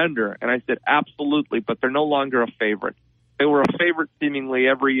contender? And I said, absolutely, but they're no longer a favorite. They were a favorite seemingly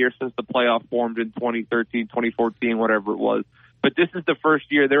every year since the playoff formed in 2013, 2014, whatever it was. But this is the first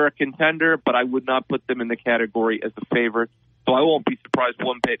year they're a contender, but I would not put them in the category as a favorite. So I won't be surprised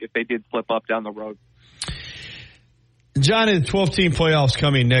one bit if they did slip up down the road. Johnny, the 12-team playoffs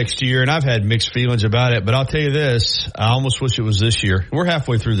coming next year, and I've had mixed feelings about it, but I'll tell you this, I almost wish it was this year. We're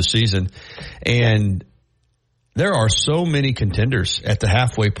halfway through the season, and there are so many contenders at the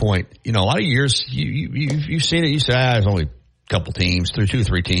halfway point. You know, a lot of years, you've seen it, you say, there's only couple teams, 2 or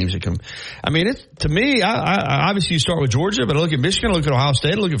 3 teams that come. I mean, it's, to me, I obviously you start with Georgia, but I look at Michigan, I look at Ohio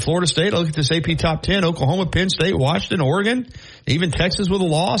State, I look at Florida State, I look at this AP top 10, Oklahoma, Penn State, Washington, Oregon, even Texas with a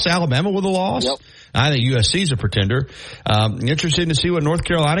loss, Alabama with a loss. Yep. I think USC's a pretender. Interested to see what North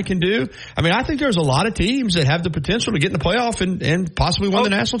Carolina can do. I mean, I think there's a lot of teams that have the potential to get in the playoff and possibly win the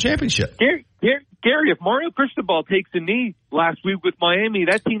national championship. Gary, if Mario Cristobal takes a knee last week with Miami,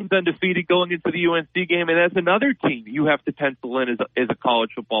 that team's undefeated going into the UNC game, and that's another team you have to pencil in as a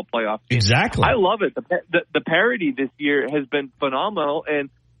college football playoff team. Exactly. I love it. The parity this year has been phenomenal, and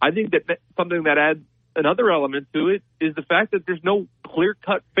I think that something that adds another element to it is the fact that there's no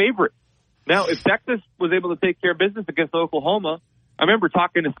clear-cut favorite. Now, if Texas was able to take care of business against Oklahoma, I remember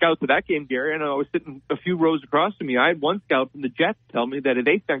talking to scouts at that game, Gary, and I was sitting a few rows across from me. I had one scout from the Jets tell me that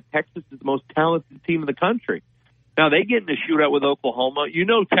they think Texas is the most talented team in the country. Now, they get in a shootout with Oklahoma. You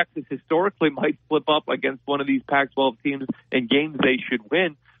know Texas historically might slip up against one of these Pac-12 teams in games they should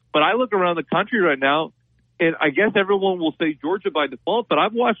win. But I look around the country right now, and I guess everyone will say Georgia by default, but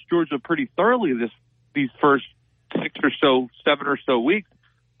I've watched Georgia pretty thoroughly these first 7 or so weeks.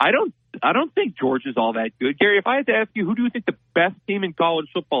 I don't think Georgia's all that good. Gary, if I had to ask you, who do you think the best team in college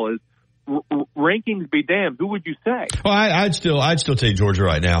football is? Rankings be damned. Who would you say? Well, I'd still take Georgia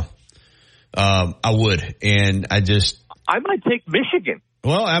right now. I would, and I might take Michigan.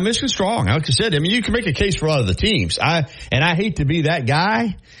 Well, Michigan's strong. Like I said, I mean, you can make a case for all of the teams. I hate to be that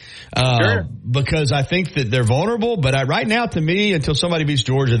guy. Sure. Because I think that they're vulnerable, but right now, to me, until somebody beats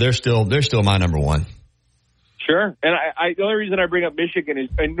Georgia, they're still my number one. Sure. And the only reason I bring up Michigan is,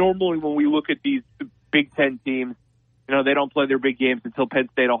 and normally when we look at these Big Ten teams, you know, they don't play their big games until Penn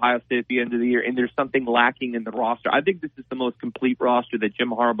State, Ohio State at the end of the year, and there's something lacking in the roster. I think this is the most complete roster that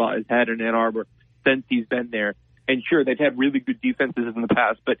Jim Harbaugh has had in Ann Arbor since he's been there. And sure, they've had really good defenses in the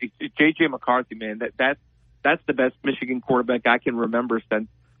past, but it's J.J. McCarthy, man. That's the best Michigan quarterback I can remember since,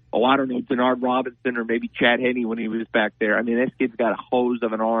 I don't know, Denard Robinson or maybe Chad Henne when he was back there. I mean, this kid's got a hose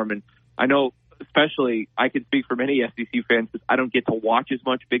of an arm, and I know, especially, I can speak for many SEC fans because I don't get to watch as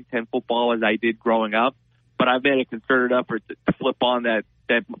much Big Ten football as I did growing up, but I've made a concerted effort to flip on that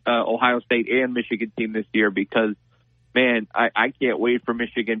Ohio State and Michigan team this year because, man, I can't wait for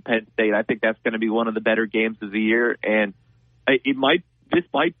Michigan Penn State. I think that's going to be one of the better games of the year, and this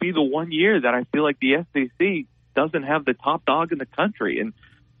might be the one year that I feel like the SEC doesn't have the top dog in the country. And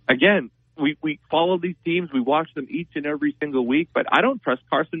again, we follow these teams, we watch them each and every single week, but I don't trust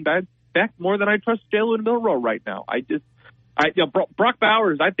Carson Beck more than I trust Jalen Milroe right now. Brock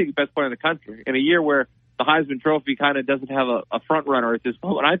Bowers, I think, the best player in the country in a year where the Heisman Trophy kind of doesn't have a front runner at this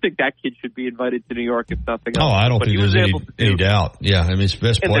moment. I think that kid should be invited to New York if nothing else. Oh, I don't think there's any doubt. Yeah, I mean, he's the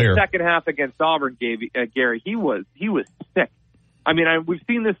best player. In the second half against Auburn, Gary, he was sick. I mean, we've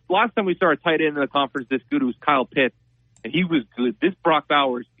seen this last time we saw a tight end in the conference this good. It was Kyle Pitts, and he was good. This Brock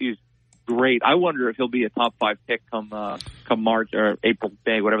Bowers is great. I wonder if he'll be a top 5 pick come March or April,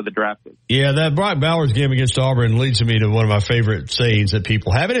 May, whatever the draft is. Yeah, that Brock Bowers game against Auburn leads me to one of my favorite sayings that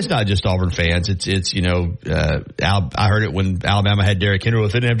people have, and it's not just Auburn fans. It's you know, I heard it when Alabama had Derrick Henry. Well,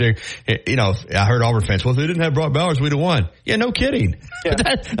 if they didn't have Derrick, you know, I heard Auburn fans, well, if they didn't have Brock Bowers, we'd have won. Yeah, no kidding. Yeah.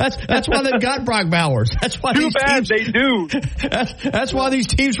 That's why they've got Brock Bowers. That's why they do. That's why these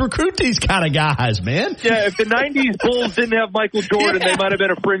teams recruit these kind of guys, man. Yeah, if the 90s Bulls didn't have Michael Jordan, they might have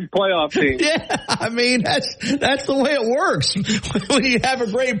been a fringe playoff team. Yeah, I mean, that's the way it works. When you have a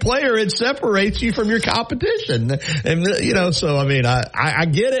great player, it separates you from your competition. And, you know, so, I mean, I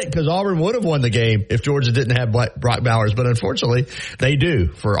get it because Auburn would have won the game if Georgia didn't have Brock Bowers. But unfortunately, they do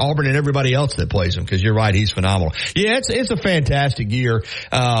for Auburn and everybody else that plays him because you're right, he's phenomenal. Yeah, it's a fantastic year.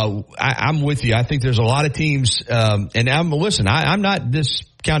 I'm with you. I think there's a lot of teams, and I'm not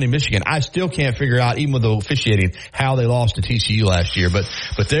discounting Michigan. I still can't figure out, even with the officiating, how they lost to TCU last year. But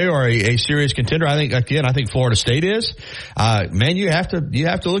they are a serious contender. I think Florida State is. Man, you have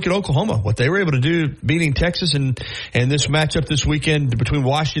to look at Oklahoma, what they were able to do beating Texas and this matchup this weekend between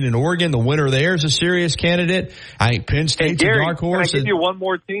Washington and Oregon. The winner there is a serious candidate. I think Penn State's a dark horse. Can I give you one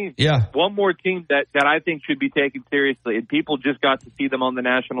more team? Yeah. One more team that I think should be taken seriously, and people just got to see them on the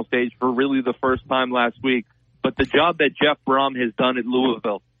national stage for really the first time last week. But the job that Jeff Brom has done at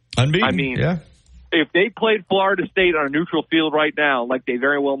Louisville. Unbeaten. I mean, yeah. If they played Florida State on a neutral field right now, like they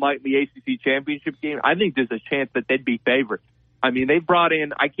very well might in the ACC championship game, I think there's a chance that they'd be favorites. I mean, they brought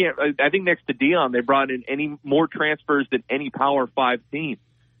in, I think next to Dion, they brought in any more transfers than any Power 5 team.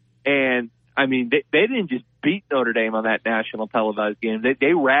 And, I mean, they didn't just beat Notre Dame on that national televised game.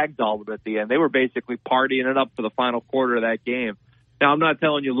 They ragdolled them at the end. They were basically partying it up for the final quarter of that game. Now, I'm not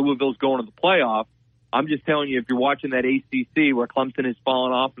telling you Louisville's going to the playoff. I'm just telling you, if you're watching that ACC where Clemson has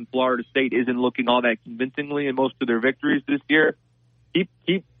fallen off and Florida State isn't looking all that convincingly in most of their victories this year,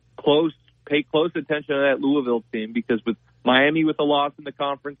 pay close attention to that Louisville team, because with Miami with a loss in the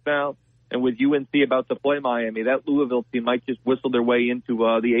conference now, and with UNC about to play Miami, that Louisville team might just whistle their way into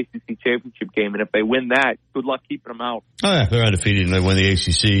the ACC championship game. And if they win that, good luck keeping them out. Oh yeah, they're undefeated and they win the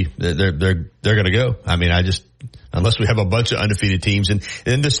ACC. They're going to go. I mean, unless we have a bunch of undefeated teams, and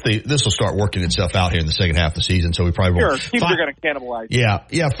this will start working itself out here in the second half of the season. So we probably won't. Teams are going to cannibalize.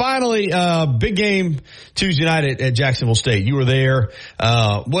 Yeah. Finally, big game Tuesday night at Jacksonville State. You were there.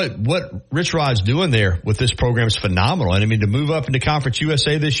 What Rich Rod's doing there with this program is phenomenal. And I mean, to move up into Conference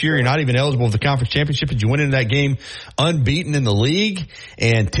USA this year, you're not even eligible for the conference championship, and you went into that game unbeaten in the league,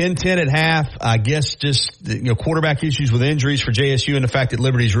 and 10-10 at half. I guess just quarterback issues with injuries for JSU and the fact that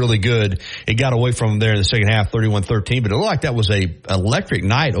Liberty's really good. It got away from them there in the second half, 31-13, but it looked like that was a electric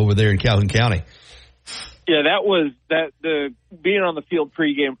night over there in Calhoun County. Yeah, the being on the field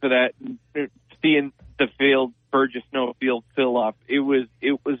pregame for that, seeing the field Burgess Snowfield fill-up. It was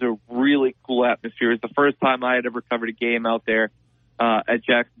a really cool atmosphere. It was the first time I had ever covered a game out there at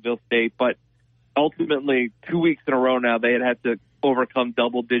Jacksonville State. But ultimately, 2 weeks in a row now, they had to overcome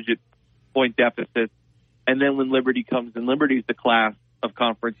double-digit point deficits. And then when Liberty comes in, Liberty's the class of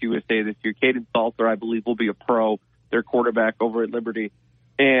Conference USA this year. Caden Salter, I believe, will be a pro, their quarterback over at Liberty.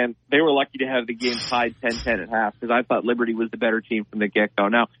 And they were lucky to have the game tied 10-10 at half because I thought Liberty was the better team from the get-go.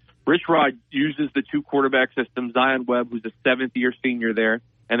 Now, Rich Rod uses the two quarterback system. Zion Webb, who's a seventh-year senior there,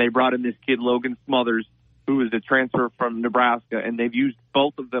 and they brought in this kid, Logan Smothers, who is a transfer from Nebraska, and they've used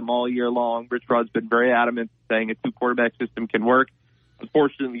both of them all year long. Rich Rod's been very adamant saying a two-quarterback system can work.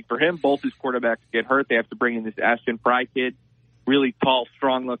 Unfortunately for him, both his quarterbacks get hurt. They have to bring in this Ashton Fry kid, really tall,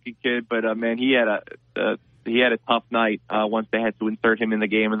 strong-looking kid, but, man, he had a tough night once they had to insert him in the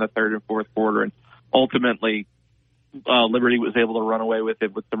game in the third and fourth quarter. And ultimately, Liberty was able to run away with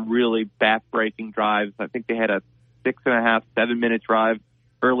it with some really back-breaking drives. I think they had a 6.5, 7-minute drive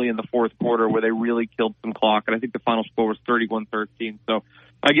early in the fourth quarter where they really killed some clock. And I think the final score was 31-13. So,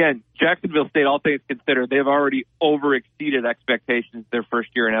 again, Jacksonville State, all things considered, they've already over-exceeded expectations their first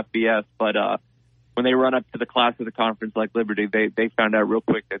year in FBS. But when they run up to the class of the conference like Liberty, they found out real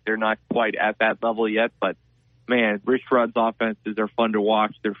quick that they're not quite at that level yet. But, man, Rich Rod's offenses are fun to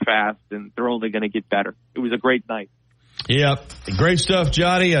watch. They're fast, and they're only going to get better. It was a great night. Yeah, great stuff,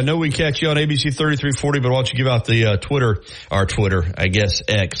 Johnny. I know we catch you on ABC 3340, but why don't you give out the Twitter, I guess,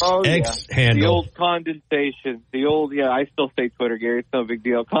 X handle. The old condensation. I still say Twitter, Gary. It's no big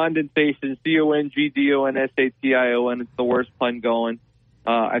deal. Condensation, CONGDONSATION. It's the worst pun going.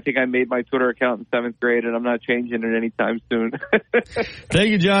 I think I made my Twitter account in 7th grade, and I'm not changing it anytime soon.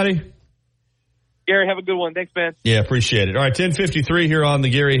 Thank you, Johnny. Gary, have a good one. Thanks, man. Yeah, appreciate it. All right, 10:53 here on the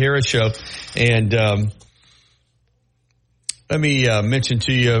Gary Harris Show. And let me mention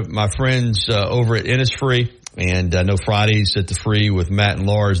to you my friends over at Innisfree. And I know Fridays at the Free with Matt and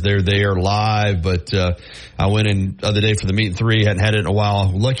Lars, they're there live. But I went in the other day for the meat and three. Hadn't had it in a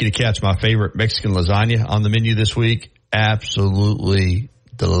while. Lucky to catch my favorite Mexican lasagna on the menu this week. Absolutely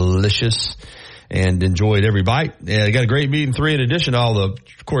delicious. And enjoyed every bite. Yeah, they got a great meat and three in addition to all the,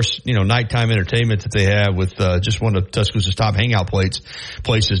 of course, nighttime entertainment that they have with just one of Tuscaloosa's top hangout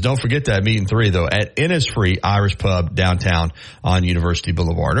places. Don't forget that meat and three, though, at Innisfree Irish Pub downtown on University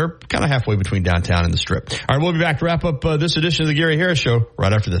Boulevard, or kind of halfway between downtown and the Strip. All right, we'll be back to wrap up this edition of the Gary Harris Show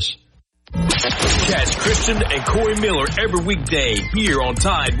right after this. Catch Christian and Corey Miller every weekday here on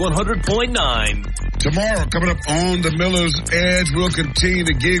Tide 100.9. Tomorrow, coming up on the Miller's Edge, we'll continue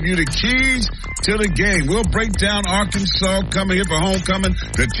to give you the keys to the game. We'll break down Arkansas coming here for homecoming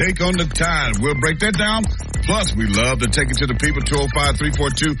to take on the Tide. We'll break that down. Plus, we love to take it to the people,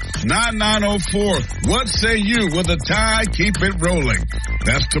 205-342-9904. What say you? Will the Tide keep it rolling?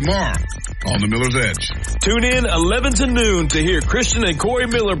 That's tomorrow on the Miller's Edge. Tune in 11 to noon to hear Christian and Corey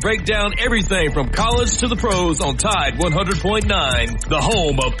Miller break down everything from college to the pros on Tide 100.9, the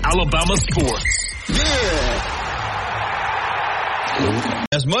home of Alabama sports.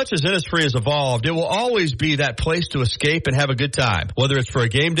 As much as Innisfree has evolved, it will always be that place to escape and have a good time. Whether it's for a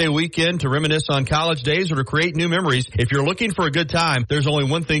game day weekend, to reminisce on college days, or to create new memories, if you're looking for a good time, there's only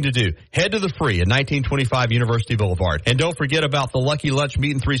one thing to do. Head to the Free at 1925 University Boulevard. And don't forget about the Lucky Lunch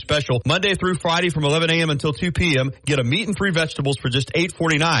Meat and Three special. Monday through Friday from 11 a.m. until 2 p.m., get a meat and three vegetables for just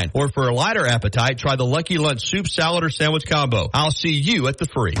 $8.49. Or for a lighter appetite, try the Lucky Lunch soup, salad, or sandwich combo. I'll see you at the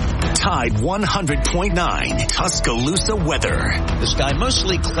Free. Tide 100.9 Tuscaloosa weather. The sky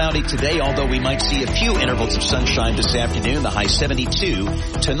mostly cloudy today, although we might see a few intervals of sunshine this afternoon, the high 72.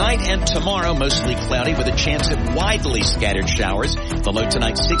 Tonight and tomorrow, mostly cloudy with a chance of widely scattered showers. The low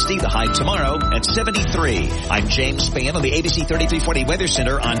tonight 60, the high tomorrow at 73. I'm James Spann on the ABC 3340 Weather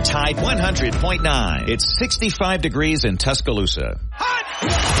Center on Tide 100.9. It's 65 degrees in Tuscaloosa.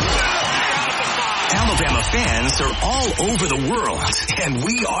 Alabama fans are all over the world, and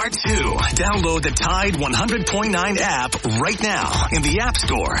we are too. Download the Tide 100.9 app right now in the App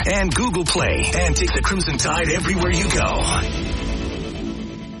Store and Google Play, and take the Crimson Tide everywhere you go.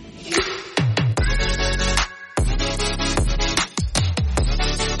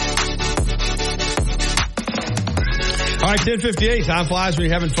 All right, 10:58. Time flies when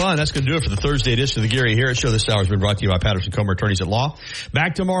you're having fun. That's going to do it for the Thursday edition of the Gary Harris Show. This hour has been brought to you by Patterson Comer Attorneys at Law.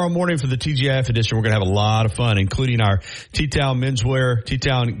 Back tomorrow morning for the TGIF edition. We're going to have a lot of fun, including our T-Town Menswear,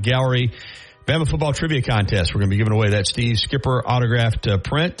 T-Town Gallery Bama football trivia contest. We're going to be giving away that Steve Skipper autographed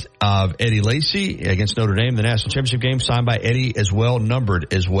print of Eddie Lacy against Notre Dame, the national championship game, signed by Eddie as well,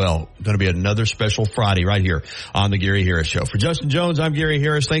 numbered as well. Going to be another special Friday right here on the Gary Harris Show. For Justin Jones, I'm Gary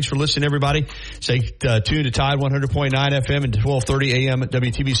Harris. Thanks for listening, everybody. Stay tuned to Tide 100.9 FM and 1230 AM at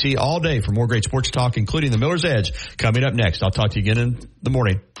WTBC all day for more great sports talk, including the Miller's Edge coming up next. I'll talk to you again in the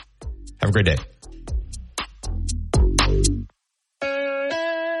morning. Have a great day.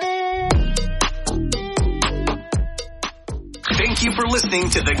 Thank you for listening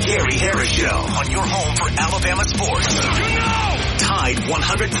to the Gary Harris Show on your home for Alabama sports. Tide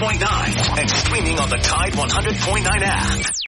 100.9 and streaming on the Tide 100.9 app.